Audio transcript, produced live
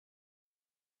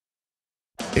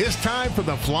It's time for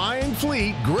the Flying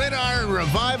Fleet Gridiron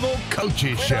Revival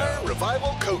Coaches Show.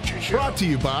 Brought to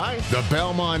you by the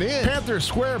Belmont Inn, Panther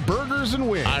Square Burgers and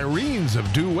Wings, Irene's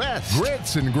of Due West,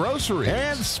 Grits and Groceries,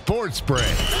 and Sports Break.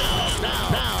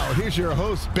 Now, here's your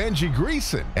host, Benji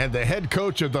Greeson, and the head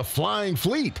coach of the Flying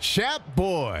Fleet, Shap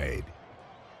Boyd.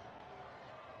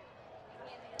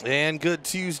 And good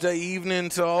Tuesday evening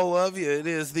to all of you. It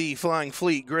is the Flying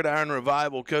Fleet Gridiron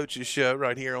Revival Coaches Show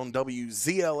right here on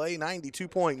WZLA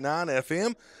 92.9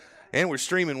 FM. And we're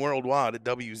streaming worldwide at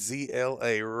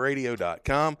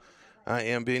WZLAradio.com. I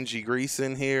am Benji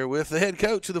Greeson here with the head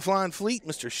coach of the Flying Fleet,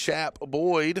 Mr. Shap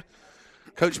Boyd.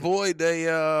 Coach Boyd,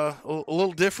 a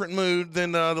little different mood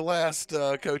than the last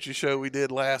coaches show we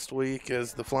did last week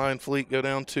as the Flying Fleet go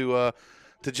down to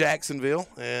Jacksonville.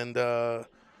 And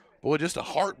boy, just a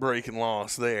heartbreaking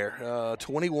loss there,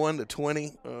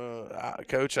 21-20.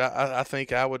 Coach, I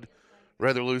think I would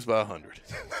rather lose by 100.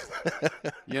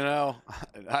 You know,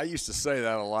 I used to say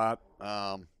that a lot,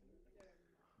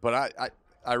 but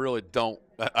I really don't.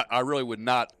 I really would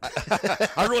not.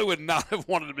 I really would not have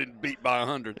wanted to be beat by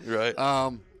 100. Right.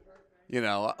 You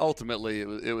know, ultimately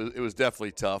it was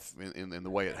definitely tough in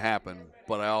the way it happened,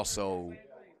 but I also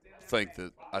think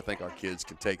our kids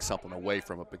can take something away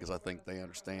from it because I think they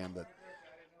understand that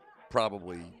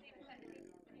probably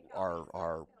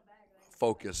our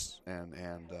focus and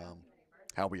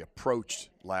how we approached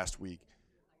last week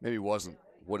maybe wasn't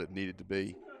what it needed to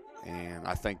be, and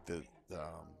I think that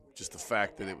just the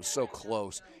fact that it was so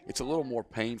close, it's a little more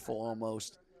painful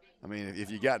almost. I mean, if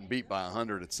you gotten beat by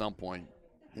 100 at some point,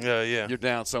 yeah, you're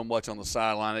down so much on the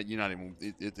sideline that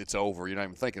it's over. You're not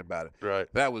even thinking about it. Right.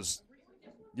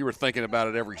 You were thinking about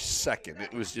it every second.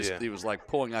 It was just it was like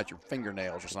pulling out your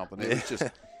fingernails or something. It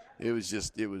was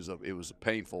a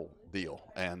painful deal,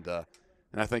 and I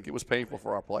think it was painful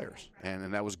for our players,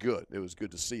 and that was good. It was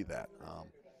good to see that.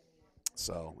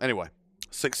 So anyway,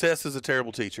 success is a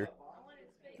terrible teacher,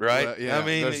 right? Yeah, I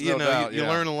mean, you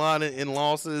learn a lot in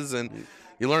losses, and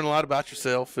you learn a lot about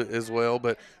yourself as well.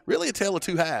 But really, a tale of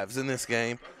two halves in this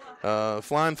game.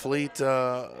 Flying Fleet,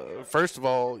 first of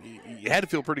all, you had to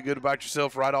feel pretty good about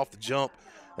yourself right off the jump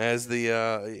as you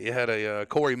had a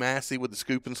Corey Massey with the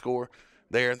scoop and score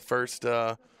there, first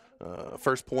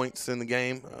points in the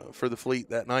game for the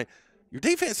Fleet that night. Your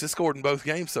defense has scored in both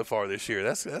games so far this year.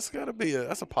 That's got to be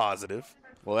a positive.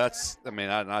 Well, I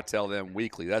tell them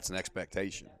weekly that's an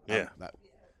expectation. Yeah,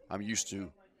 I'm used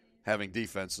to having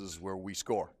defenses where we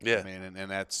score. Yeah, I mean, and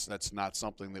that's not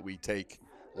something that we take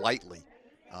lightly.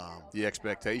 The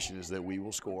expectation is that we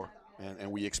will score,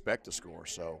 and we expect to score.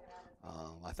 So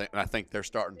I think they're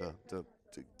starting to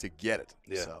get it.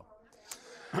 Yeah.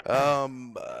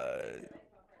 So.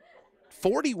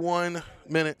 41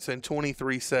 minutes and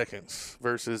 23 seconds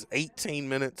versus 18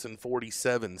 minutes and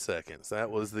 47 seconds. That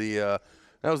was the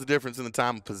difference in the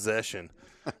time of possession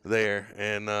there,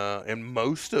 and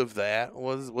most of that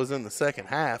was in the second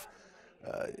half.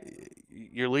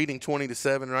 You're leading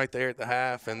 20-7 right there at the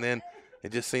half, and then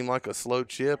it just seemed like a slow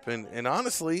chip. And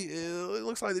honestly, it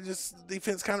looks like the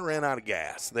defense kind of ran out of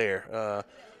gas there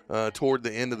toward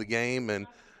the end of the game, and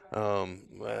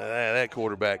that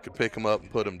quarterback could pick him up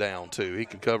and put him down too. He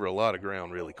could cover a lot of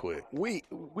ground really quick. We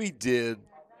did,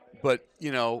 but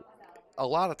you know, a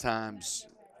lot of times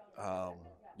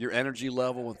your energy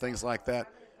level and things like that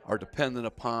are dependent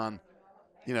upon,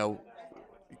 you know,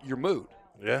 your mood.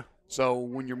 Yeah. So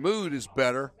when your mood is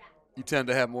better, you tend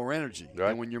to have more energy.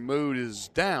 Right. And when your mood is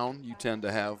down, you tend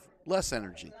to have less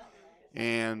energy.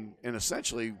 And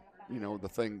essentially, you know,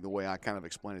 the way I kind of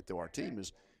explain it to our team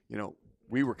is, you know,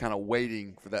 we were kind of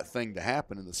waiting for that thing to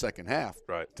happen in the second half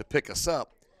to pick us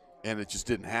up, and it just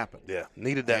didn't happen. Yeah,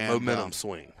 needed that momentum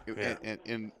swing. Yeah.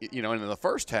 And you know, in the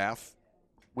first half,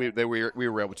 we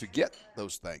were able to get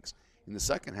those things. In the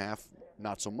second half,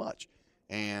 not so much,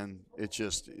 and it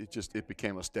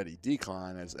became a steady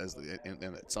decline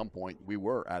and at some point we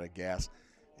were out of gas,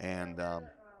 and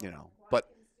you know, but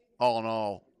all in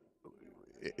all,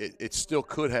 it still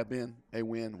could have been a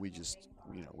win. We just,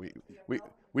 you know,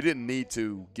 we didn't need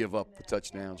to give up the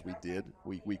touchdowns we did.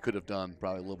 We could have done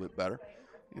probably a little bit better.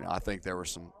 You know, I think there were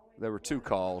two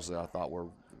calls that I thought were,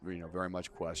 you know, very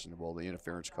much questionable. The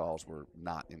interference calls were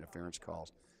not interference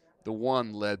calls. The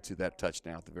one led to that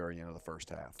touchdown at the very end of the first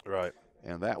half. Right.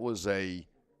 And that was that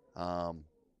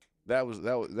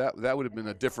would have been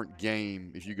a different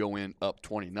game if you go in up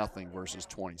 20-0 versus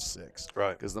 26.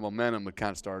 Right. Because the momentum had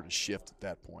kind of started to shift at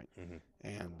that point. Mm-hmm.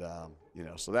 And you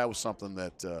know, so that was something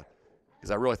that because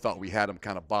I really thought we had them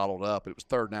kind of bottled up. It was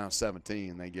 3rd down and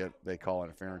 17. They call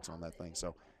interference on that thing.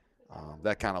 So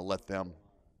that kind of let them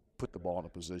put the ball in a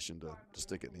position to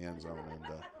stick it in the end zone. And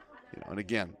And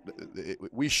again,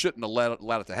 we shouldn't have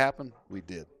allowed it to happen. We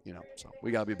did, so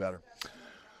we got to be better.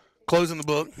 Closing the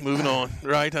book, moving on,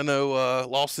 right? I know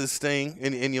losses sting,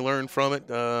 and you learn from it.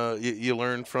 You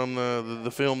learn from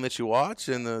the film that you watch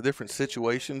and the different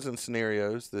situations and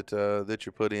scenarios that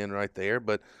you're put in right there.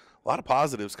 But a lot of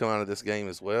positives come out of this game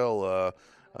as well.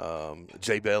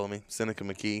 Jay Bellamy, Seneca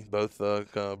McKee, both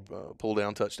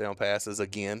pull-down touchdown passes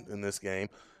again in this game.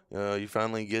 You're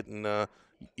finally getting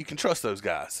you can trust those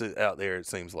guys out there, it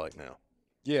seems like now.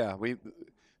 Yeah,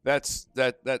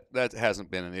 that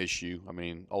hasn't been an issue. I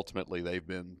mean, ultimately they've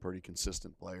been pretty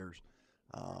consistent players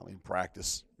in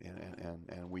practice,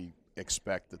 and we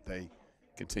expect that they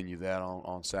continue that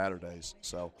on Saturdays.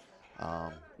 So,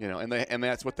 and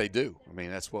that's what they do. I mean,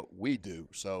 that's what we do.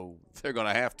 So they're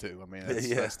going to have to. I mean,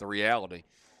 that's the reality.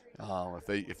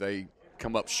 If they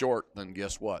come up short, then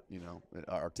guess what?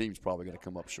 Our team's probably going to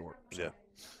come up short. So. Yeah.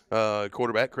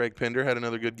 Quarterback Craig Pender had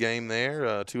another good game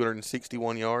there.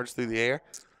 261 yards through the air.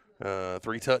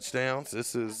 3 touchdowns.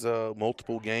 This is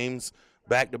multiple games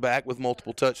back-to-back with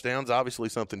multiple touchdowns. Obviously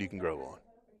something you can grow on.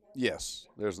 Yes,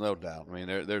 there's no doubt. I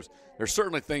mean, there's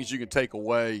certainly things you can take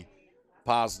away,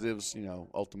 positives.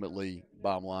 Ultimately,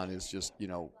 bottom line is just,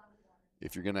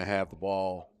 if you're going to have the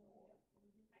ball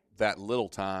that little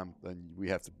time, then we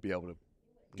have to be able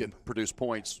to produce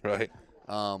points. Right.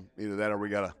 Either that or we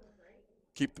got to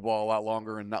keep the ball a lot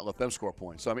longer and not let them score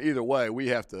points. So, I mean, either way, we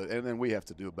have to, and then we have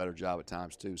to do a better job at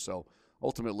times too. So,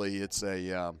 ultimately, it's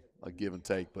a give and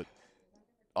take. But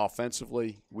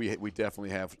offensively, we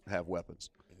definitely have weapons.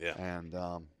 Yeah. And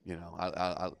I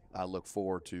look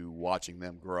forward to watching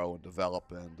them grow and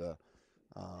develop. And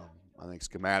I think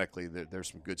schematically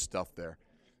there's some good stuff there.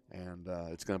 And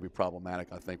it's going to be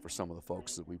problematic, I think, for some of the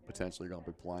folks that we potentially are going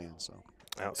to be playing. So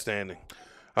outstanding.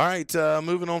 All right,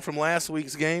 moving on from last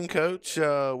week's game, Coach,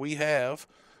 we have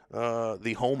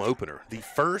the home opener, the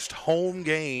first home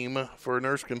game for an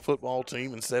Erskine football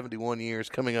team in 71 years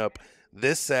coming up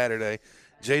this Saturday,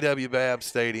 J.W. Babb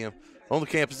Stadium on the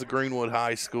campus of Greenwood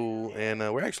High School. And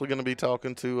we're actually going to be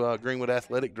talking to Greenwood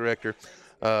Athletic Director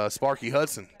Sparky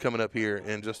Hudson coming up here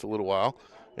in just a little while.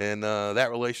 And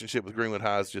that relationship with Greenwood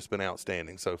High has just been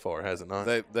outstanding so far, has it not?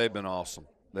 They've been awesome.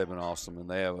 They've been awesome, and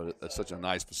they have such a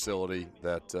nice facility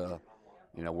that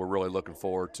we're really looking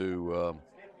forward to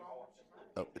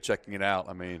checking it out.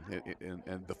 I mean,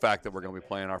 and the fact that we're going to be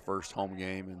playing our first home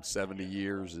game in 70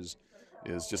 years is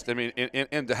just, I mean,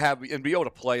 and to have and be able to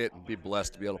play it and be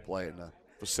blessed to be able to play it in a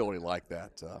facility like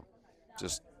that.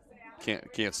 Just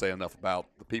can't say enough about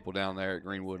the people down there at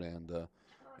Greenwood and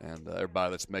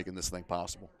everybody that's making this thing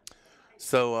possible.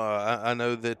 So I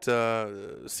know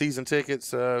that season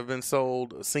tickets have been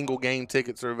sold. Single game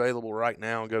tickets are available right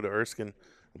now. Go to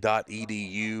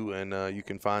erskine.edu and you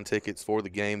can find tickets for the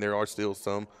game. There are still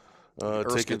some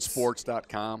tickets.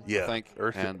 ErskineSports.com, yeah, I think.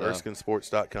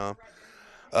 ErskineSports.com.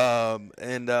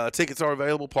 And tickets are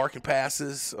available. Parking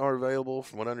passes are available.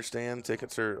 From what I understand,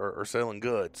 tickets are selling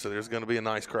good. So there's going to be a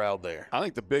nice crowd there. I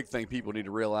think the big thing people need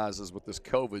to realize is with this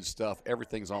COVID stuff,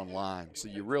 everything's online. So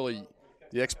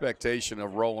the expectation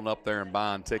of rolling up there and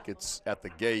buying tickets at the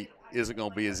gate isn't going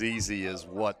to be as easy as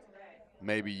what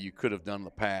maybe you could have done in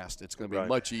the past. It's going to be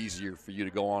much easier for you to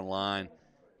go online,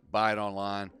 buy it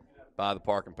online, buy the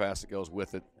parking pass that goes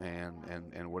with it,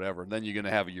 and whatever. And then you're going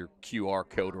to have your QR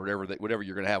code or whatever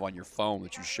you're going to have on your phone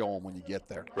that you show them when you get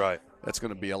there. Right. That's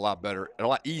going to be a lot better, a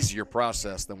lot easier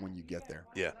process than when you get there.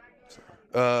 Yeah.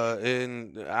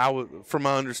 And from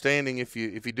my understanding, if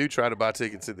you do try to buy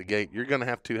tickets at the gate, you're going to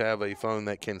have a phone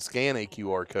that can scan a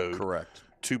QR code. Correct.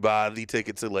 To buy the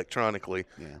tickets electronically,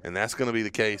 and that's going to be the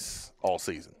case all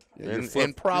season,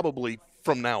 and probably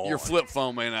from now on. Your flip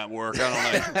phone may not work.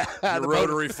 I don't know. Your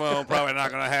rotary phone probably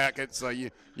not going to hack it, so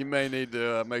you may need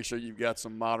to make sure you've got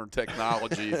some modern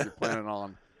technology if you're planning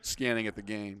on scanning at the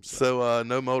game. So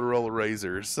no Motorola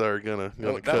Razrs are gonna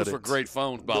cut it. Those were great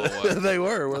phones, by the way. They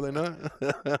were they not?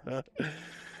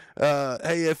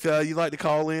 Hey, if you'd like to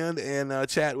call in and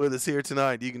chat with us here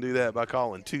tonight, you can do that by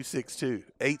calling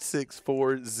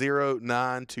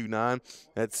 262-864-0929.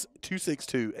 That's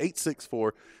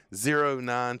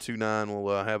 262-864-0929.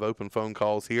 We'll have open phone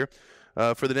calls here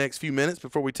for the next few minutes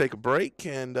before we take a break,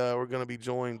 and we're going to be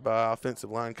joined by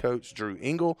offensive line coach Drew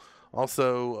Engel.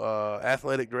 Also,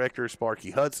 athletic director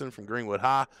Sparky Hudson from Greenwood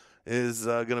High is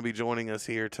going to be joining us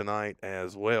here tonight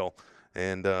as well.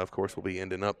 And, of course, we'll be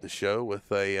ending up the show with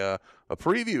a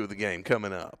preview of the game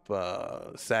coming up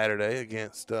Saturday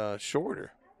against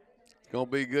Shorter. It's going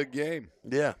to be a good game.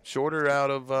 Yeah, Shorter out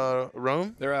of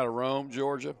Rome. They're out of Rome,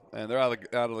 Georgia, and they're out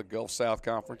of the Gulf South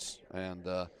Conference. And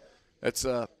I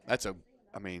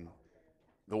mean,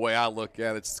 the way I look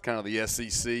at it, it's kind of the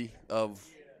SEC of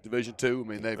Division II. I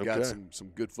mean, they've got some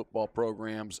good football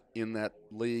programs in that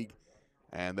league,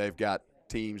 and they've got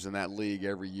teams in that league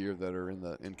every year that are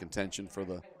in contention for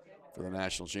the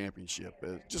national championship.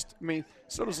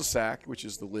 So does the SAC, which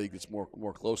is the league that's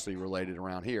more closely related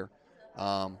around here.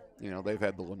 They've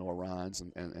had the Lenore Ryans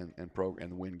and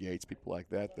the Wingates, people like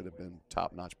that have been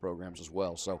top-notch programs as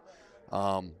well. So,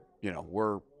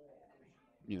 we're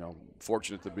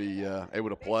fortunate to be able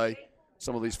to play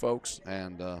some of these folks,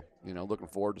 and looking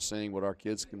forward to seeing what our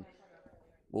kids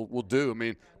will do. I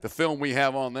mean, the film we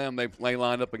have on them, they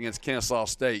lined up against Kennesaw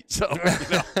State, so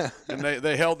and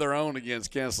they held their own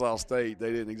against Kennesaw State.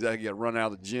 They didn't exactly get run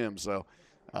out of the gym. So,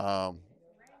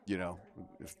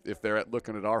 if they're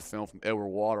looking at our film from Edward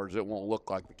Waters, it won't look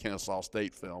like the Kennesaw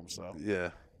State film. So yeah,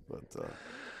 but.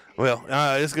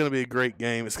 It's going to be a great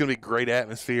game. It's going to be a great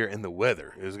atmosphere, and the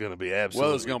weather is going to be absolutely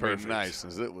Weather's going to perfect. be nice,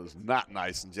 as it was not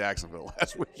nice in Jacksonville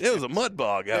last week. It was a mud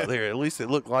bog out there. At least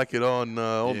it looked like it on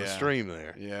the stream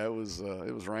there. Yeah, it was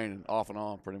raining off and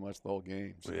on pretty much the whole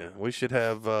game. So. Yeah, we should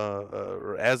have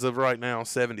as of right now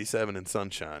 77 and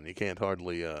sunshine. You can't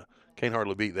hardly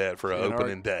beat that for an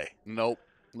opening day. Nope.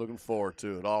 Looking forward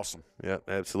to it. Awesome. Yep,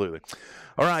 absolutely.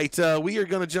 All right, we are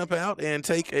going to jump out and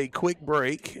take a quick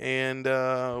break, and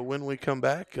when we come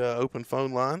back, open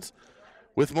phone lines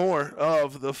with more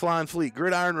of the Flying Fleet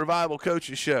Gridiron Revival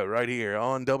Coaches Show right here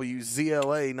on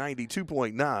WZLA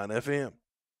 92.9 FM.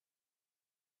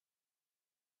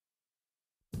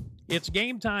 It's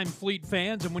game time, Fleet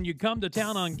fans, and when you come to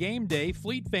town on game day,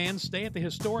 Fleet fans stay at the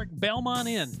historic Belmont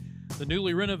Inn. The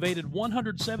newly renovated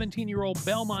 117-year-old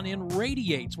Belmont Inn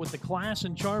radiates with the class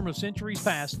and charm of centuries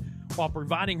past while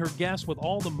providing her guests with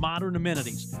all the modern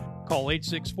amenities. Call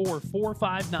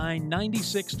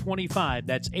 864-459-9625.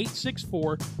 That's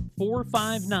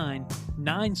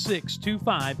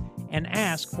 864-459-9625 and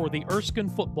ask for the Erskine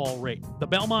football rate. The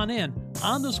Belmont Inn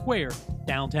on the square,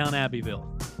 downtown Abbeville.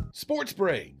 Sports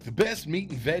Break, the best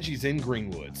meat and veggies in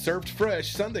Greenwood, served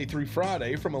fresh Sunday through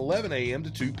Friday from 11 a.m.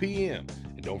 to 2 p.m.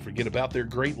 And don't forget about their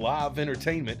great live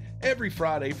entertainment every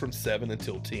Friday from 7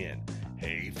 until 10.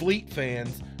 Hey, Fleet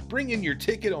fans, bring in your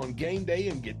ticket on game day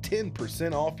and get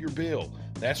 10% off your bill.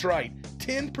 That's right,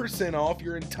 10% off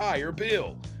your entire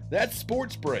bill. That's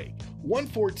Sports Break,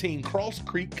 114 Cross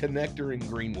Creek Connector in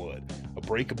Greenwood. A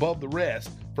break above the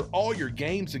rest for all your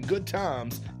games and good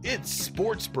times. It's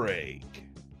Sports Break.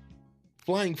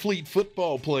 Flying Fleet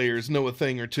football players know a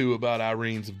thing or two about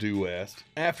Irene's of Due West.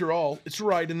 After all, it's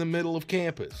right in the middle of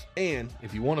campus. And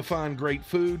if you want to find great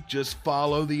food, just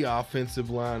follow the offensive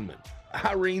lineman.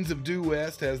 Irene's of Due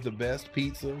West has the best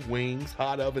pizza, wings,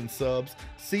 hot oven subs,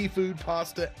 seafood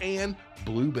pasta, and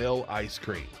Bluebell ice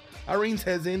cream. Irene's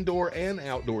has indoor and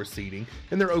outdoor seating,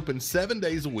 and they're open 7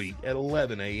 days a week at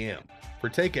 11 a.m. For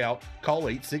takeout, call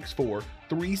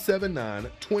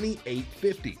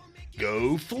 864-379-2850.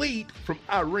 Go Fleet from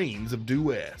Irene's of Due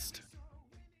West.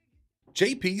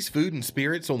 JP's Food and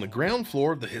Spirits on the ground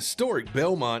floor of the historic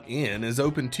Belmont Inn is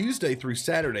open Tuesday through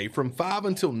Saturday from 5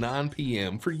 until 9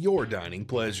 p.m. for your dining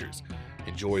pleasures.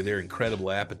 Enjoy their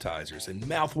incredible appetizers and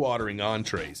mouth-watering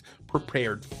entrees,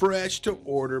 prepared fresh to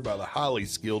order by the highly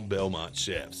skilled Belmont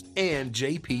chefs. And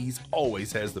JP's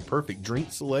always has the perfect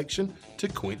drink selection to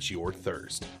quench your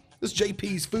thirst. This is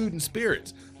JP's Food and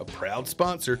Spirits, a proud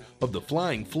sponsor of the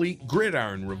Flying Fleet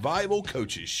Gridiron Revival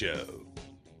Coaches Show.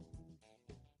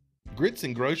 Grits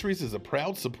and Groceries is a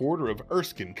proud supporter of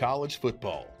Erskine College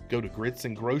football. Go to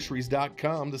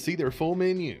gritsandgroceries.com to see their full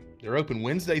menu. They're open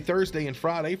Wednesday, Thursday, and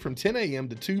Friday from 10 a.m.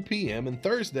 to 2 p.m. and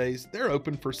Thursdays, they're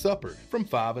open for supper from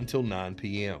 5 until 9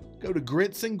 p.m. Go to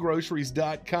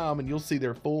gritsandgroceries.com and you'll see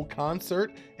their full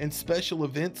concert and special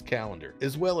events calendar,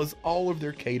 as well as all of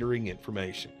their catering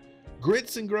information.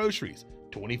 Grits and Groceries,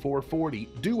 2440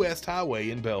 Due West Highway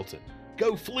in Belton.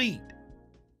 Go Fleet!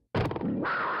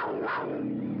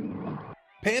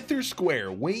 Panther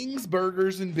Square Wings,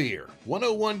 Burgers, and Beer.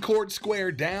 101 Court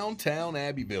Square, downtown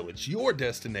Abbeville. It's your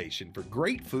destination for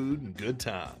great food and good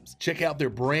times. Check out their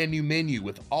brand new menu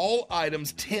with all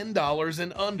items $10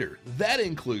 and under. That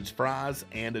includes fries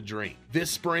and a drink. This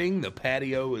spring, the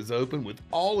patio is open with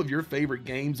all of your favorite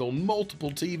games on multiple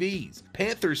TVs.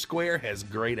 Panther Square has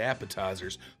great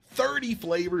appetizers, 30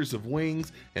 flavors of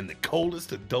wings, and the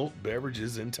coldest adult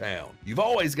beverages in town. You've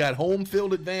always got home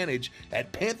field advantage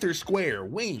at Panther Square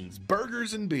Wings,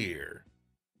 Burgers, and Beer.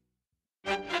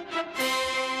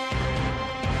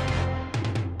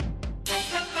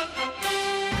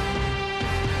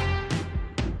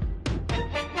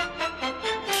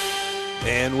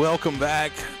 And welcome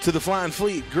back to the Flying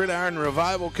Fleet Gridiron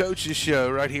Revival Coaches Show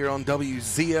right here on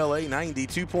WZLA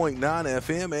 92.9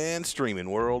 FM and streaming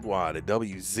worldwide at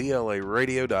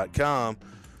WZLAradio.com.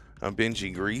 I'm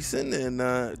Benji Greeson,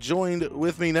 and joined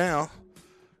with me now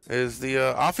is the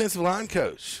offensive line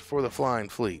coach for the Flying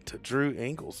Fleet, Drew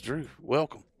Ingles. Drew,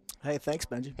 welcome. Hey, thanks,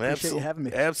 Benji. Appreciate you having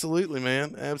me. Absolutely,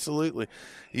 man. Absolutely.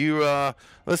 You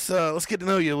let's get to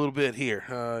know you a little bit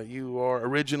here. You are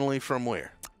originally from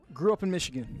where? Grew up in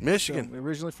Michigan. Michigan. So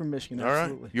originally from Michigan. All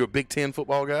absolutely. right. You a Big Ten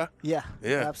football guy? Yeah.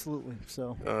 Yeah. Absolutely.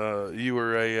 So. You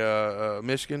were a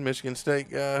Michigan State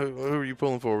guy. Who were you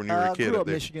pulling for when you were a kid? Grew up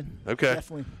there? Michigan. Okay.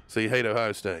 Definitely. So you hate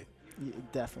Ohio State? Yeah,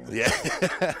 definitely.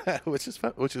 Yeah. Which is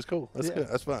fun, which is cool. That's Yeah. good.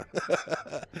 That's fine.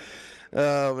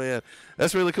 Oh man,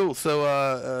 that's really cool. So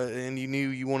and you knew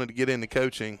you wanted to get into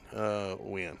coaching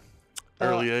when?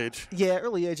 Early age? Yeah,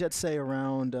 early age. I'd say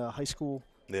around high school.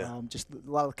 Yeah. Just a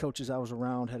lot of the coaches I was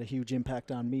around had a huge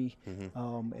impact on me,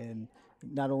 and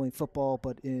not only in football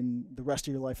but in the rest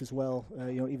of your life as well.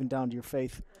 Even down to your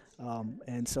faith.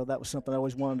 And so that was something I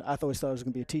always wanted. I always thought I was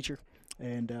going to be a teacher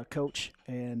and coach.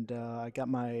 And I got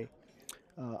my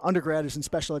undergrad is in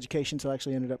special education, so I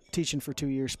actually ended up teaching for 2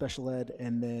 years special ed.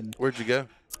 And then Where'd you go?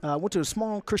 I went to a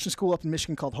small Christian school up in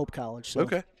Michigan called Hope College. So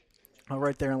Okay.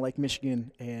 right there in Lake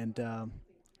Michigan, and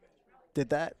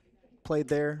did that. Played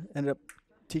there. Ended up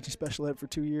teaching special ed for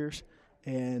 2 years,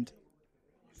 and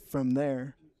from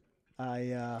there,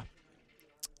 I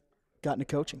got into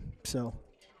coaching. So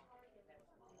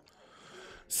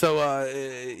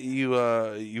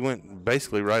you went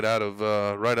basically right out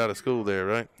of school there,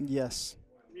 right? yes,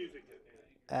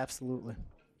 absolutely.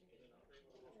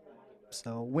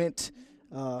 So went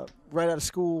right out of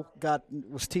school,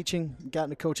 was teaching, got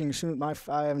into coaching as soon as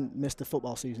I haven't missed a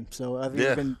football season. So I've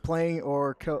either been playing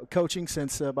or coaching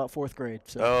since about fourth grade.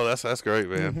 So. Oh, that's great,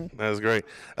 man. Mm-hmm. That's great.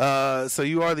 So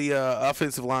you are the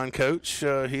offensive line coach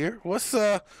here. What's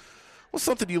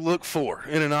something you look for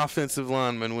in an offensive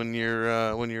lineman when you're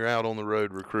out on the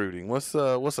road recruiting? What's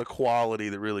a quality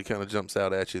that really kind of jumps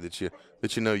out at you that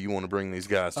you know you want to bring these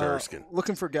guys to Erskine?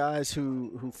 Looking for guys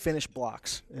who finish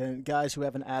blocks and guys who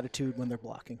have an attitude when they're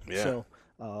blocking. Yeah. So,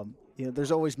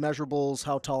 there's always measurables.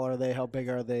 How tall are they? How big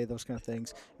are they? Those kind of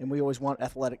things. And we always want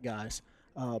athletic guys.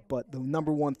 But the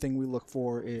number one thing we look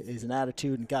for is an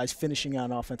attitude and guys finishing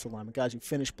on offensive linemen, guys who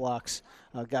finish blocks,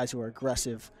 guys who are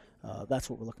aggressive.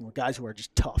 That's what we're looking for, guys who are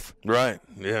just tough. Right,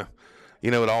 yeah.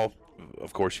 It all,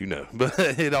 of course but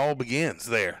it all begins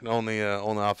there on the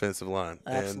offensive line.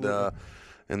 Absolutely.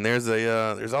 And there's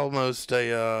almost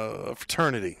a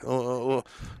fraternity of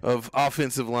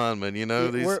offensive linemen,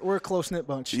 We're a close-knit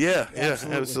bunch. Yeah,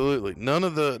 absolutely. None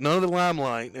of the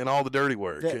limelight and all the dirty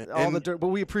work. But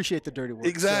we appreciate the dirty work.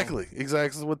 Exactly. So.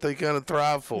 Exactly what they kind of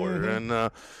thrive for. Mm-hmm.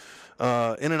 And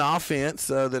in an offense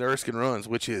that Erskine runs,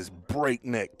 which is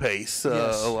breakneck pace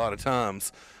Yes. a lot of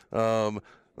times, the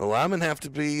linemen have to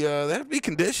be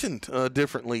conditioned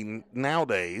differently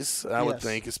nowadays, I would Yes.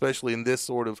 think, especially in this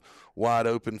sort of wide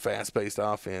open, fast-paced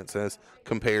offense as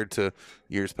compared to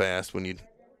years past when you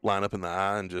line up in the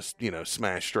eye and just,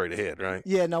 smash straight ahead, right?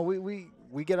 Yeah, no, we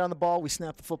get on the ball, we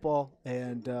snap the football,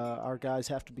 and our guys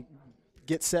have to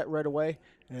get set right away.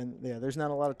 And, there's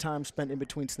not a lot of time spent in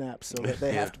between snaps, so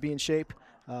they have to be in shape.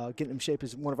 Getting in shape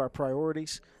is one of our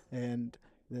priorities, and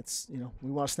that's,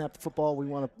 we want to snap the football. We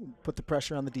want to put the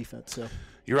pressure on the defense. So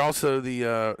you're also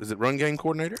the is it run game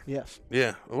coordinator? Yes.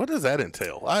 Yeah. What does that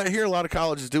entail? I hear a lot of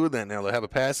colleges doing that now. They have a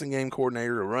passing game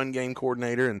coordinator, a run game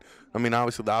coordinator, and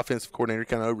obviously the offensive coordinator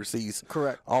kind of oversees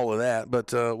all of that.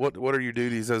 But what are your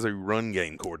duties as a run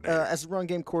game coordinator? As a run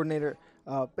game coordinator,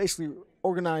 basically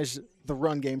organize the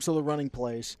run game, so the running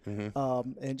plays,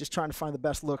 and just trying to find the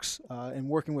best looks and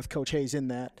working with Coach Hayes in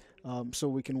that. So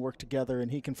we can work together,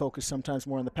 and he can focus sometimes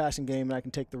more on the passing game, and I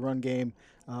can take the run game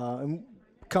and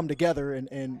come together.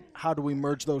 And how do we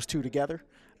merge those two together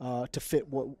to fit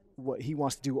what he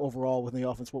wants to do overall within the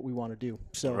offense, what we want to do.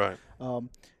 So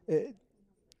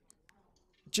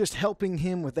just helping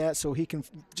him with that so he can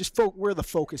just where the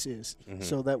focus is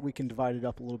so that we can divide it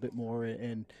up a little bit more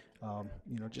and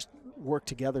just work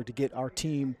together to get our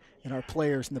team and our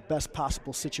players in the best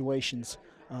possible situations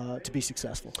to be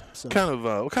successful. So,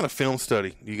 what kind of film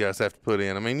study do you guys have to put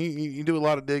in? You do a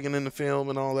lot of digging in the film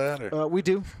and all that? Or? We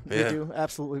do. Yeah. We do.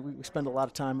 Absolutely. We spend a lot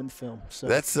of time in the film. So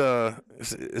that's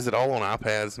is it all on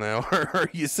iPads now, or are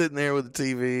you sitting there with the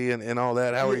TV and all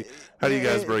that? How do you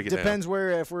guys break it down? Depends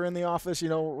where. If we're in the office,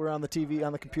 we're on the TV,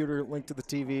 on the computer, linked to the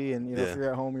TV, and if you're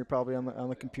at home, you're probably on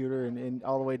the computer, and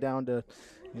all the way down to,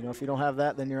 if you don't have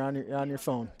that, then you're on your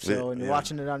phone. So and you're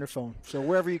watching it on your phone. So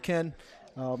wherever you can.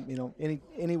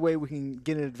 Any way we can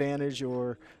get an advantage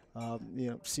or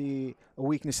see a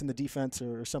weakness in the defense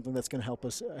or something that's going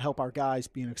to help our guys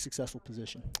be in a successful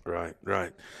position.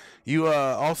 Right. You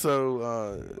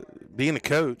also, being a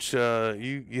coach,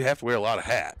 you have to wear a lot of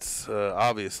hats,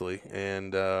 obviously,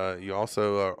 and you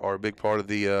also are a big part of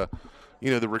the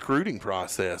the recruiting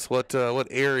process. What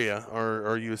area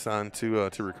are you assigned to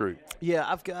recruit?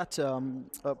 Yeah, I've got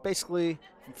basically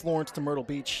from Florence to Myrtle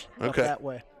Beach, up that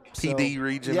way. PD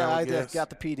region. Yeah, I got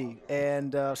the PD,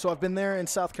 and so I've been there in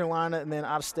South Carolina, and then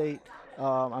out of state.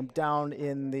 I'm down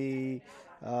in the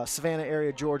Savannah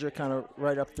area, Georgia, kind of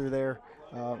right up through there.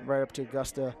 Right up to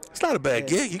Augusta. It's not a bad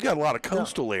gig. You got a lot of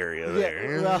coastal area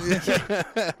there. Well, take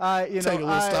a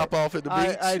little stop off at the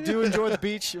beach. I do enjoy the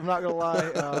beach. I'm not gonna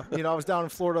lie. I was down in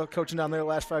Florida coaching down there the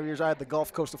last 5 years. I had the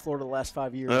Gulf Coast of Florida the last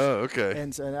 5 years. Oh, okay.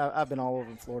 And I've been all over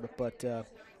in Florida, but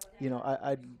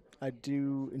I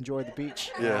do enjoy the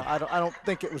beach. Yeah. I don't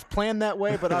think it was planned that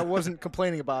way, but I wasn't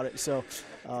complaining about it. So.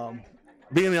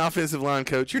 Being the offensive line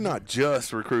coach, you're not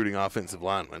just recruiting offensive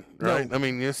linemen, right? No. I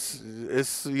mean, it's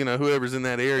whoever's in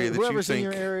that area that whoever's you think.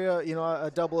 in your area, I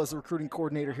double as the recruiting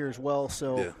coordinator here as well.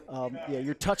 So,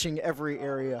 you're touching every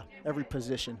area, every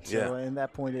position. So, at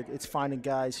that point, it's finding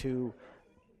guys who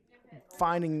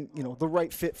finding the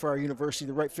right fit for our university,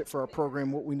 the right fit for our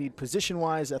program, what we need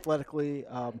position-wise, athletically,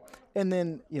 and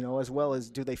then as well as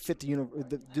do they fit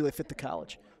the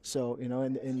college? So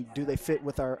and do they fit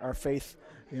with our faith?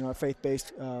 Our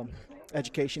faith-based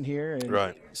education here, and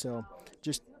right. So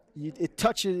just it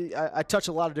touches. I touch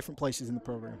a lot of different places in the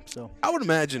program. So I would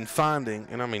imagine finding,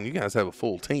 and I mean, you guys have a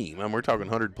full team. I mean, we're talking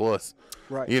 100+,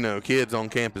 right. Kids on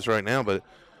campus right now. But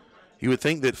you would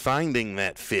think that finding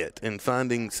that fit and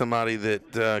finding somebody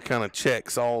that kind of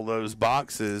checks all those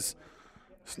boxes,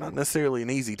 it's not necessarily an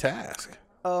easy task.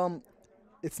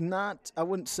 It's not. I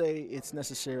wouldn't say it's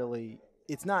necessarily.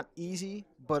 It's not easy,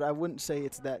 but I wouldn't say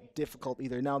it's that difficult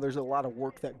either. Now, there's a lot of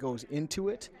work that goes into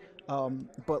it,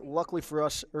 but luckily for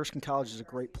us, Erskine College is a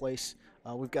great place.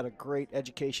 We've got a great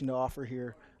education to offer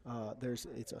here.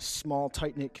 It's a small,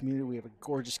 tight-knit community. We have a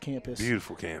gorgeous campus.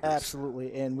 Beautiful campus.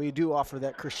 Absolutely, and we do offer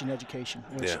that Christian education,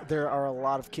 which there are a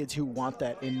lot of kids who want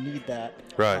that and need that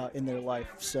in their life.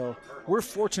 So we're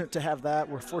fortunate to have that.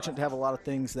 We're fortunate to have a lot of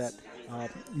things that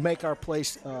make our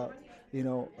place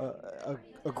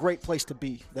a great place to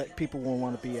be that people will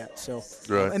want to be at. So,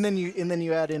 and then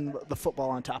you add in the football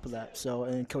on top of that. So,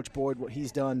 and Coach Boyd, what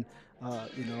he's done,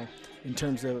 in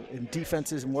terms of in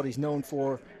defenses and what he's known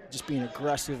for, just being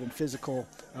aggressive and physical,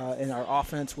 in our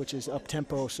offense, which is up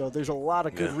tempo. So there's a lot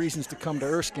of good reasons to come to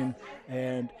Erskine,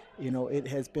 and it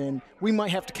has been. We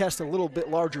might have to cast a little bit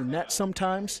larger net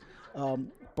sometimes.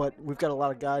 But we've got a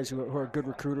lot of guys who are good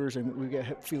recruiters, and we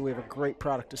feel we have a great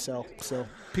product to sell. So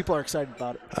people are excited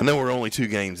about it. I know we're only 2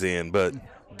 games in, but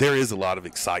there is a lot of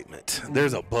excitement.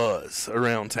 There's a buzz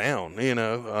around town,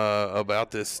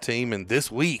 about this team. And this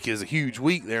week is a huge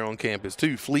week there on campus,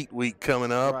 too. Fleet Week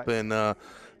coming up. Right.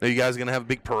 And you guys are going to have a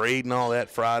big parade and all that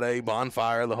Friday,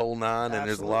 bonfire, the whole nine. Absolutely. And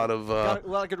there's a lot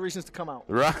of good reasons to come out.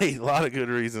 Right, a lot of good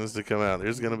reasons to come out.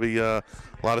 There's going to be a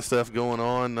lot of stuff going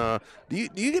on. Do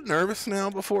you get nervous now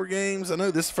before games? I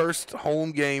know this first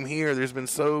home game here, there's been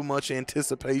so much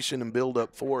anticipation and build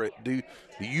up for it. Do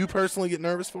you personally get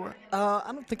nervous for it?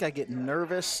 I don't think I get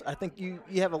nervous. I think you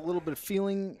have a little bit of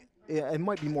feeling. It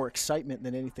might be more excitement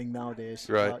than anything nowadays.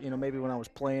 Right. Maybe when I was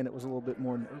playing, it was a little bit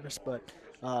more nervous, but.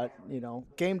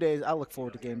 Game days, I look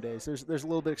forward to game days. There's a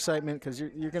little bit of excitement because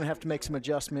you're going to have to make some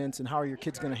adjustments, and how are your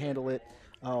kids going to handle it?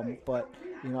 But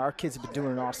our kids have been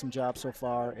doing an awesome job so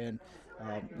far, and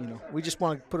we just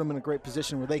want to put them in a great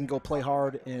position where they can go play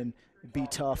hard and be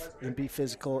tough and be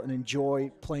physical and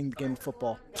enjoy playing the game of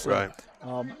football. So, right.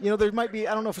 There might be,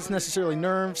 I don't know if it's necessarily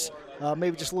nerves,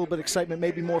 maybe just a little bit of excitement,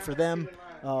 maybe more for them.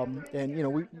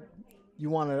 You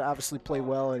want to obviously play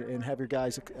well and have your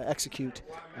guys execute,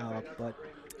 but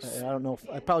I don't know.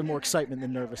 Probably more excitement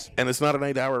than nervous. And it's not an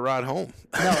 8-hour ride home.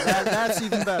 No, that's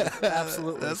even better.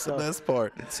 Absolutely. That's the best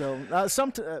part. So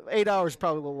 8 hours is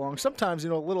probably a little long. Sometimes,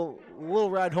 a little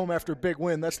ride home after a big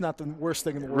win, that's not the worst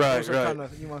thing in the world. Right, right.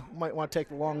 You might want to take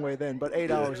the long way then, but 8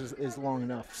 hours is long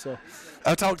enough. So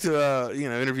I talked to,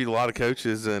 interviewed a lot of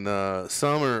coaches, and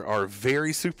some are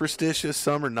very superstitious.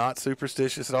 Some are not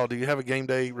superstitious at all. Do you have a game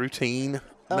day routine?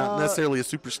 Not necessarily a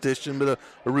superstition, but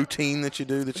a routine that you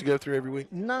go through every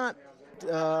week? Not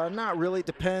really. It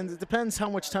depends how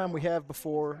much time we have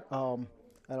before.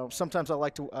 Sometimes I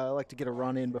like to get a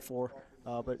run in before.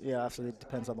 But yeah, obviously it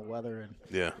depends on the weather and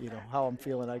how I'm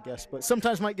feeling, I guess. But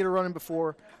sometimes I might get a run in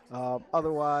before.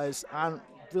 Otherwise,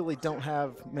 really don't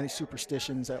have many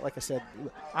superstitions. Like I said,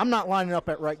 I'm not lining up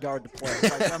at right guard to play.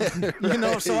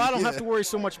 Like, so I don't have to worry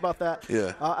so much about that.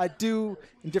 Yeah. I do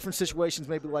in different situations,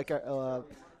 maybe like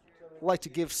to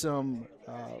give some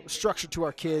structure to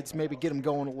our kids, maybe get them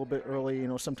going a little bit early.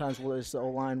 Sometimes as the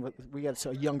O-line, we got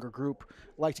a younger group,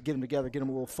 like to get them together, get them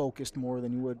a little focused more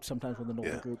than you would sometimes with an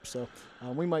older group. So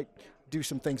we might do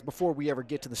some things before we ever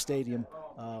get to the stadium.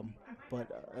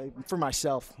 But for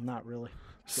myself, not really.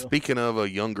 So. Speaking of a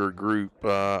younger group,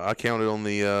 I counted on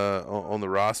the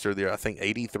roster there, I think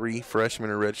 83 freshmen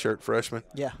or redshirt freshmen.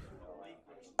 Yeah.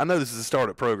 I know this is a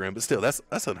startup program, but still,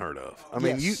 that's unheard of. I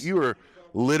mean, Yes. you are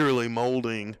literally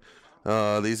molding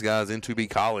these guys into be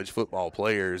college football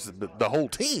players, the whole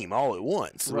team all at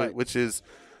once, right. which is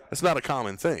that's not a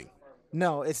common thing.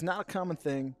 No, it's not a common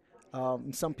thing.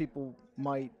 Some people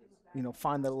might,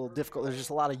 find that a little difficult. There's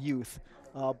just a lot of youth,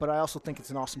 but I also think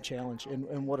it's an awesome challenge,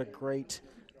 and what a great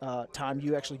time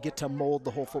you actually get to mold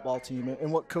the whole football team.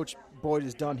 And what Coach Boyd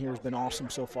has done here has been awesome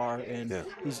so far, and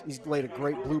he's laid a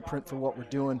great blueprint for what we're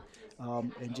doing,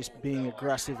 and just being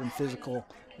aggressive and physical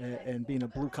and being a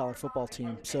blue-collar football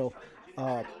team. So,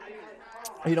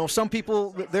 some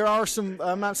people, there are some,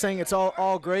 I'm not saying it's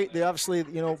all great. They obviously,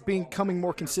 becoming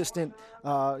more consistent,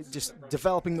 just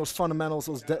developing those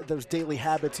fundamentals, those daily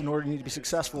habits in order to be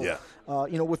successful. Yeah.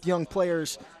 With young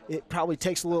players, it probably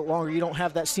takes a little longer. You don't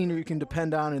have that senior you can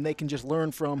depend on and they can just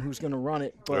learn from who's going to run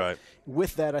it. But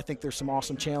with that, I think there's some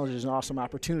awesome challenges and awesome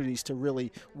opportunities to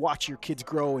really watch your kids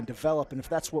grow and develop. And if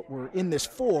that's what we're in this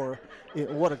for,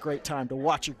 what a great time to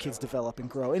watch your kids develop and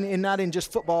grow. And not in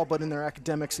just football, but in their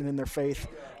academics and in their faith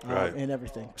and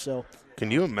everything. So, can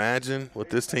you imagine what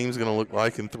this team's going to look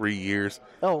like in 3 years?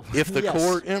 Oh, if the yes.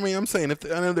 court, I mean, I'm saying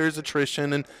I know there's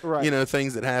attrition and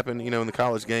things that happen, in the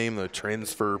college game, the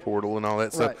transfer portal and all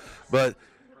that stuff. But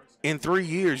in 3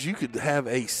 years, you could have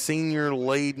a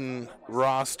senior-laden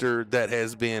roster that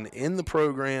has been in the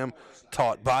program,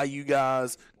 taught by you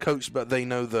guys, coached, but they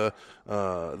know the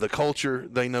culture,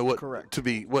 they know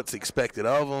what's expected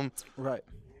of them. Right.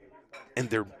 And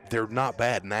they're not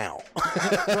bad now.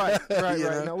 right.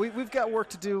 No, we've got work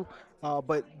to do,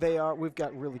 but we've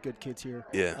got really good kids here.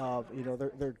 Yeah.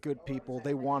 They're good people.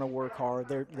 They want to work hard.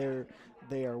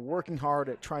 They are working hard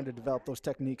at trying to develop those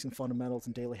techniques and fundamentals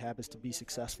and daily habits to be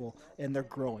successful, and they're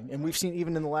growing. And we've seen,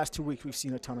 even in the last 2 weeks, we've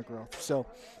seen a ton of growth. So,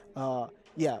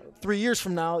 3 years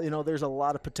from now, there's a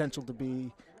lot of potential to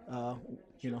be,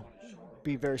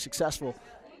 be very successful.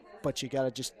 But you got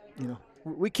to just,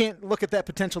 we can't look at that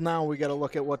potential now. We got to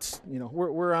look at what's,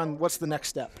 we're on what's the next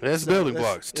step. That's building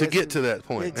blocks to get to that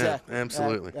point. Exactly. Yeah,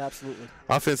 absolutely. Absolutely.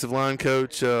 Offensive line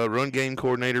coach, run game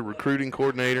coordinator, recruiting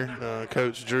coordinator,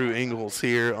 Coach Drew Ingalls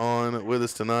here on with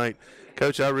us tonight.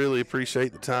 Coach, I really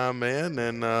appreciate the time, man,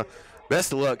 and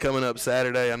best of luck coming up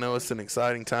Saturday. I know it's an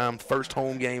exciting time. First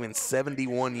home game in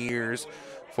 71 years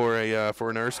for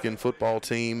an Erskine football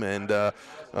team, and the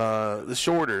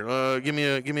shorter. Give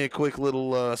me a quick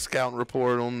little scouting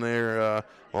report on their.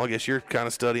 Well, I guess you're kind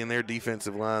of studying their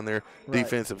defensive line, their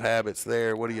defensive habits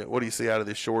there. What do you see out of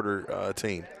this shorter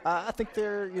team? I think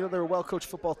they're a well-coached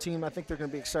football team. I think they're going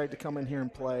to be excited to come in here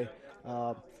and play.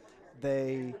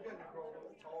 They're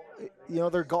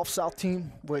Gulf South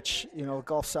team, which,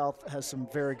 Gulf South has some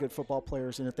very good football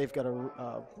players in it. They've got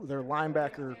their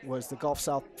linebacker was the Gulf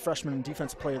South freshman and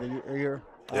defensive player of the year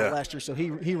last year, so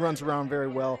he runs around very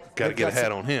well. Got to get a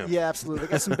hat on him. Yeah, absolutely.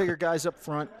 They got some bigger guys up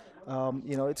front.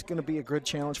 It's going to be a good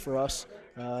challenge for us.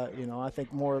 I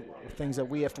think more things that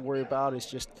we have to worry about is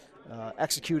just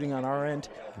executing on our end,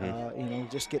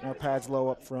 just getting our pads low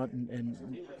up front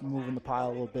and moving the pile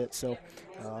a little bit. So,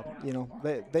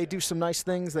 they do some nice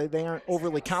things. They aren't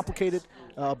overly complicated,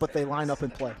 but they line up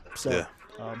and play. So,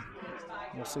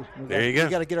 we'll see. We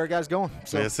got to get our guys going.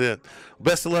 So. That's it.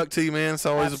 Best of luck to you, man. It's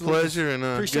always Absolutely. a pleasure, and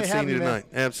Appreciate good seeing you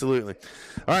tonight. Man. Absolutely.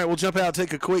 All right, we'll jump out,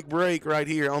 take a quick break right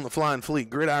here on the Flying Fleet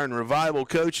Gridiron Revival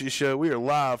Coaches Show. We are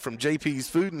live from JP's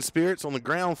Food and Spirits on the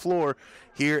ground floor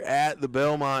here at the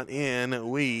Belmont Inn.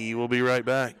 We will be right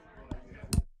back.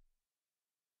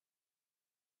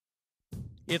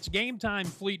 It's game time,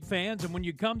 Fleet fans, and when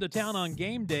you come to town on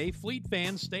game day, Fleet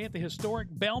fans stay at the historic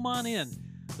Belmont Inn.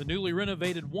 The newly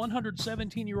renovated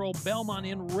 117-year-old Belmont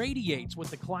Inn radiates with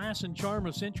the class and charm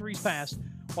of centuries past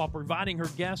while providing her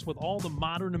guests with all the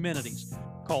modern amenities.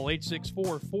 Call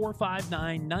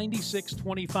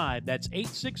 864-459-9625. That's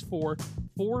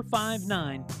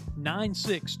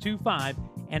 864-459-9625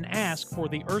 and ask for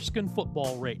the Erskine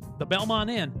football rate. The Belmont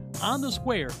Inn on the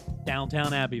square,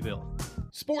 downtown Abbeville.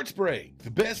 Sports Break, the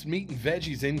best meat and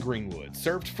veggies in Greenwood,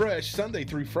 served fresh Sunday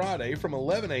through Friday from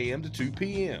 11 a.m. to 2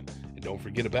 p.m. And don't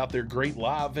forget about their great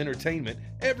live entertainment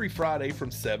every Friday from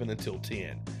 7 until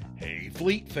 10. Hey,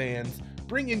 Fleet fans,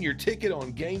 bring in your ticket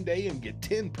on game day and get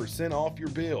 10% off your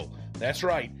bill. That's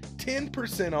right,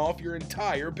 10% off your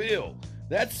entire bill.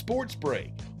 That's Sports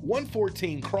Break,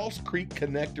 114 Cross Creek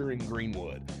Connector in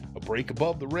Greenwood. A break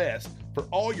above the rest for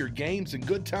all your games and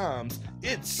good times.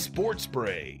 It's Sports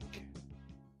Break.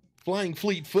 Flying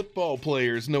Fleet football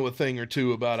players know a thing or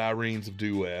two about Irene's of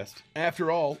Due West. After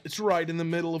all, it's right in the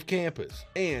middle of campus.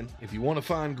 And if you want to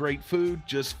find great food,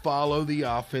 just follow the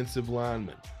offensive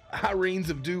lineman.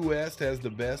 Irene's of Due West has the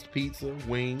best pizza,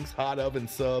 wings, hot oven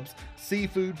subs,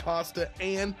 seafood pasta,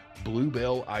 and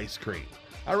Bluebell ice cream.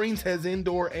 Irene's has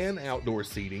indoor and outdoor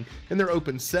seating, and they're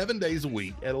open 7 days a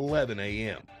week at 11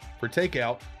 a.m. For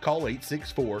takeout, call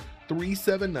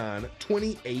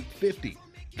 864-379-2850.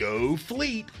 Go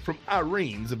Fleet from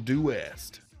Irene's of Due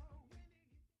West.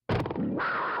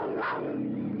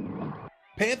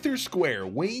 Panther Square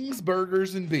Wings,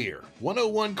 Burgers, and Beer.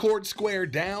 101 Court Square,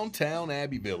 downtown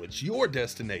Abbeville. It's your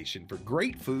destination for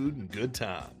great food and good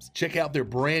times. Check out their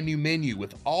brand new menu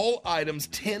with all items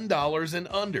 $10 and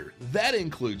under. That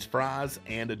includes fries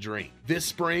and a drink. This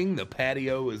spring, the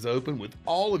patio is open with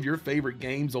all of your favorite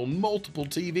games on multiple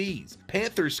TVs.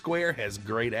 Panther Square has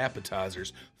great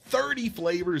appetizers, 30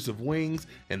 flavors of wings,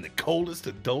 and the coldest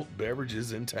adult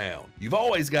beverages in town. You've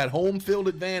always got home field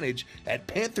advantage at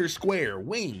Panther Square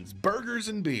Wings, Burgers,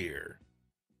 and Beer.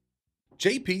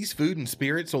 JP's Food and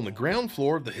Spirits on the ground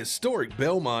floor of the historic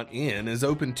Belmont Inn is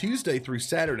open Tuesday through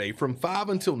Saturday from 5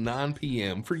 until 9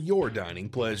 p.m. for your dining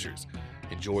pleasures.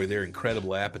 Enjoy their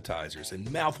incredible appetizers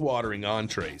and mouth-watering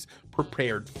entrees,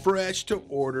 prepared fresh to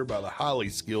order by the highly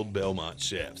skilled Belmont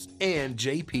chefs. And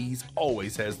JP's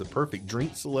always has the perfect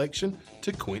drink selection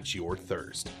to quench your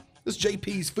thirst. This is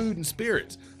JP's Food and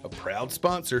Spirits, a proud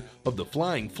sponsor of the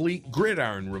Flying Fleet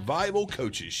Gridiron Revival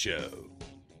Coaches Show.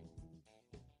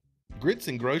 Grits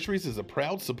and Groceries is a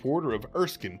proud supporter of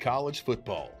Erskine College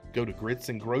football. Go to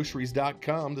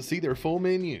gritsandgroceries.com to see their full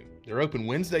menu. They're open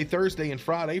Wednesday, Thursday, and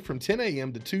Friday from 10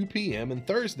 a.m. to 2 p.m. and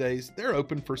Thursdays, they're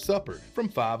open for supper from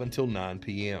 5 until 9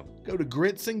 p.m. Go to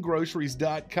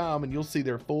gritsandgroceries.com and you'll see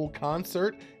their full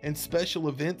concert and special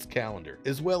events calendar,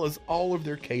 as well as all of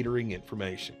their catering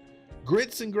information.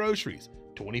 Grits and Groceries,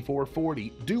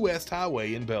 2440 Due West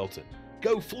Highway in Belton.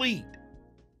 Go Fleet!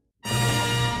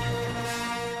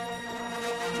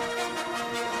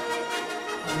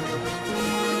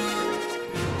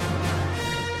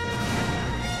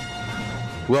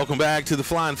 Welcome back to the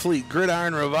Flying Fleet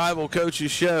Gridiron Revival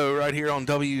Coaches Show right here on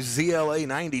WZLA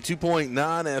 92.9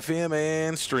 FM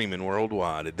and streaming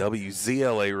worldwide at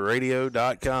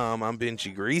WZLAradio.com. I'm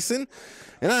Benji Greeson,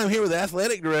 and I'm here with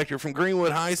Athletic Director from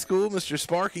Greenwood High School, Mr.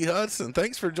 Sparky Hudson.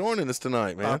 Thanks for joining us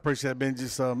tonight, man. I appreciate it,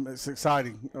 Benji. It's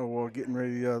exciting. We're getting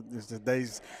ready. As the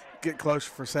days get closer